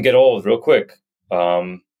you can get old real quick.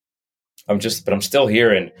 But I'm still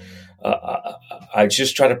here, and I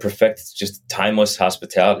just try to perfect just timeless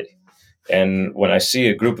hospitality. And when I see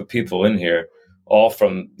a group of people in here, all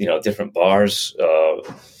from different bars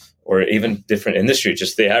or even different industry,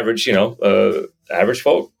 just the average average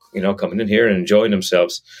folk, coming in here and enjoying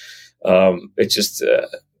themselves, it's just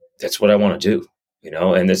that's what I want to do,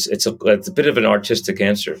 And it's a bit of an artistic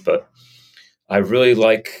answer, but I really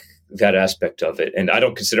like that aspect of it. And I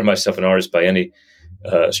don't consider myself an artist by any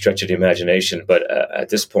stretch of the imagination. But at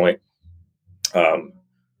this point, I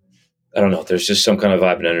don't know. There's just some kind of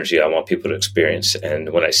vibe and energy I want people to experience.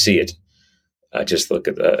 And when I see it, I just look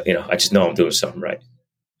at I just know I'm doing something right.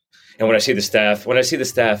 And when I see the staff,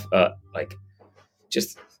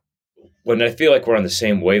 just when I feel like we're on the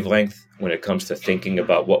same wavelength when it comes to thinking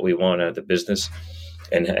about what we want out of the business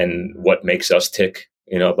and what makes us tick,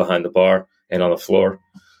 behind the bar and on the floor,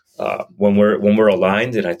 when we're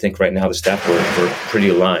aligned, and I think right now the staff we're pretty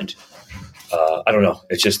aligned. I don't know.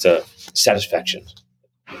 It's just a satisfaction,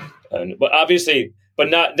 but obviously, but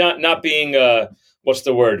not being what's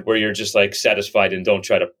the word where you're just like satisfied and don't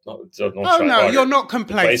try to. You're not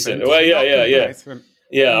complacent. Well, yeah.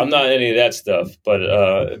 Yeah, I'm not any of that stuff, but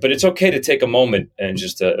it's okay to take a moment and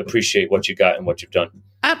just appreciate what you got and what you've done.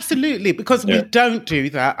 Absolutely, because we don't do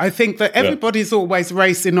that. I think that everybody's always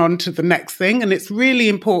racing on to the next thing, and it's really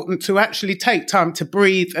important to actually take time to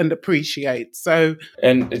breathe and appreciate. So,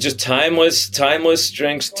 and just timeless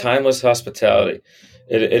drinks, timeless hospitality.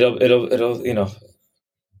 It'll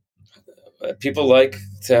people like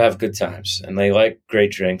to have good times, and they like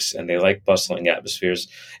great drinks, and they like bustling atmospheres,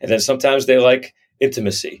 and then sometimes they like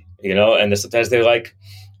intimacy, and sometimes they like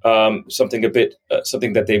something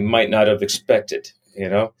that they might not have expected.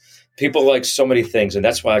 People like so many things, and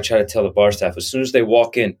that's why I try to tell the bar staff as soon as they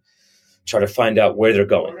walk in, try to find out where they're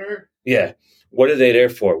going. Yeah, what are they there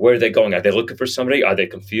for? Where are they going? Are they looking for somebody? Are they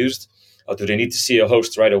confused? Do they need to see a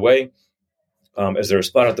host right away? Is there a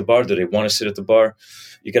spot at the bar? Do they want to sit at the bar?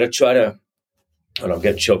 You got to try to. And I'm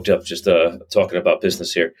getting choked up just talking about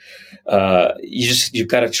business here. You've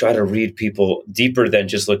got to try to read people deeper than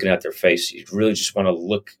just looking at their face. You really just want to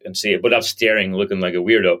look and see it without staring, looking like a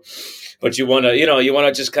weirdo. But you want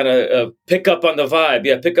to just kind of pick up on the vibe.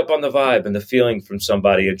 Yeah, pick up on the vibe and the feeling from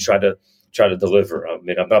somebody and try to deliver. I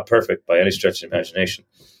mean, I'm not perfect by any stretch of the imagination,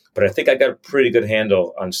 but I think I got a pretty good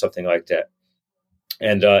handle on something like that.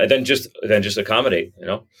 And then just accommodate.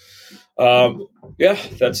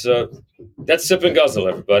 That's Sip and Guzzle,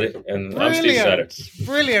 everybody. And I'm Steve Schneider.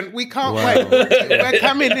 Brilliant. We can't wait. We're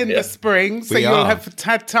coming in the spring, so you'll have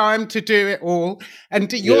had time to do it all.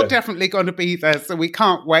 And you're definitely going to be there, so we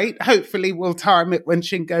can't wait. Hopefully we'll time it when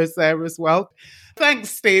Shin goes there as well. Thanks,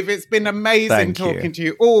 Steve. It's been amazing talking to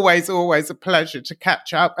you. Always a pleasure to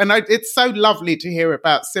catch up. And it's so lovely to hear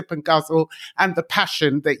about Sip and Guzzle and the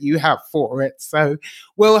passion that you have for it. So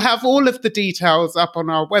we'll have all of the details up on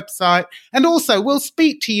our website. And also we'll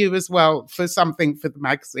speak to you as well for something for the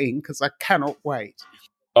magazine, because I cannot wait.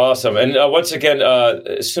 Awesome. And once again,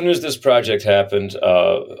 as soon as this project happened,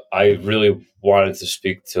 I really wanted to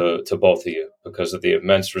speak to both of you because of the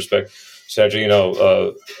immense respect. Sandra,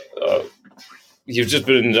 you've just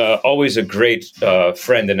been always a great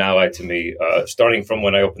friend and ally to me, starting from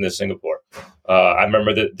when I opened in Singapore. I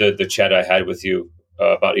remember the chat I had with you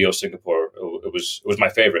about EO Singapore. It was my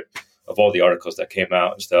favorite of all the articles that came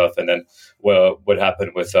out and stuff. And then what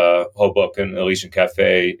happened with Hoboken and Elysian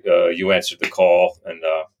Cafe, you answered the call. And,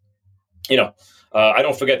 I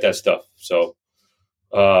don't forget that stuff. So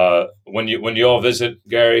when you all visit,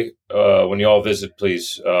 Gary,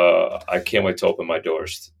 please, I can't wait to open my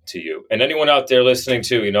doors to you and anyone out there listening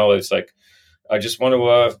too. It's like, I just want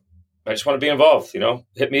to be involved,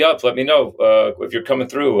 hit me up, let me know, if you're coming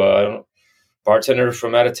through, bartender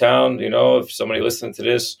from out of town, if somebody listening to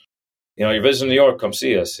this, you're visiting New York, come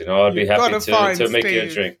see us, I'd be happy to make you a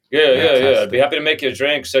drink. Yeah. I'd be happy to make you a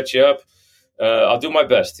drink, set you up. I'll do my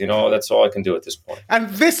best. That's all I can do at this point. And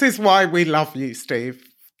this is why we love you, Steve.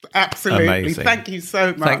 Absolutely. Amazing. Thank you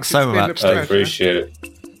so much. Thanks so much. I appreciate it.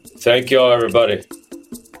 Thank you all, everybody.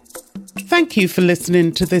 Thank you for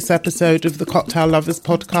listening to this episode of the Cocktail Lovers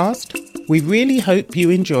podcast. We really hope you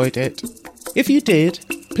enjoyed it. If you did,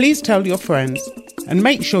 please tell your friends and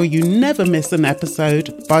make sure you never miss an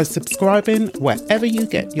episode by subscribing wherever you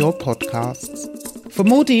get your podcasts. For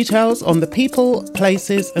more details on the people,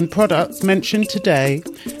 places and products mentioned today,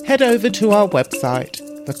 head over to our website,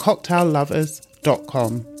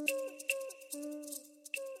 thecocktaillovers.com.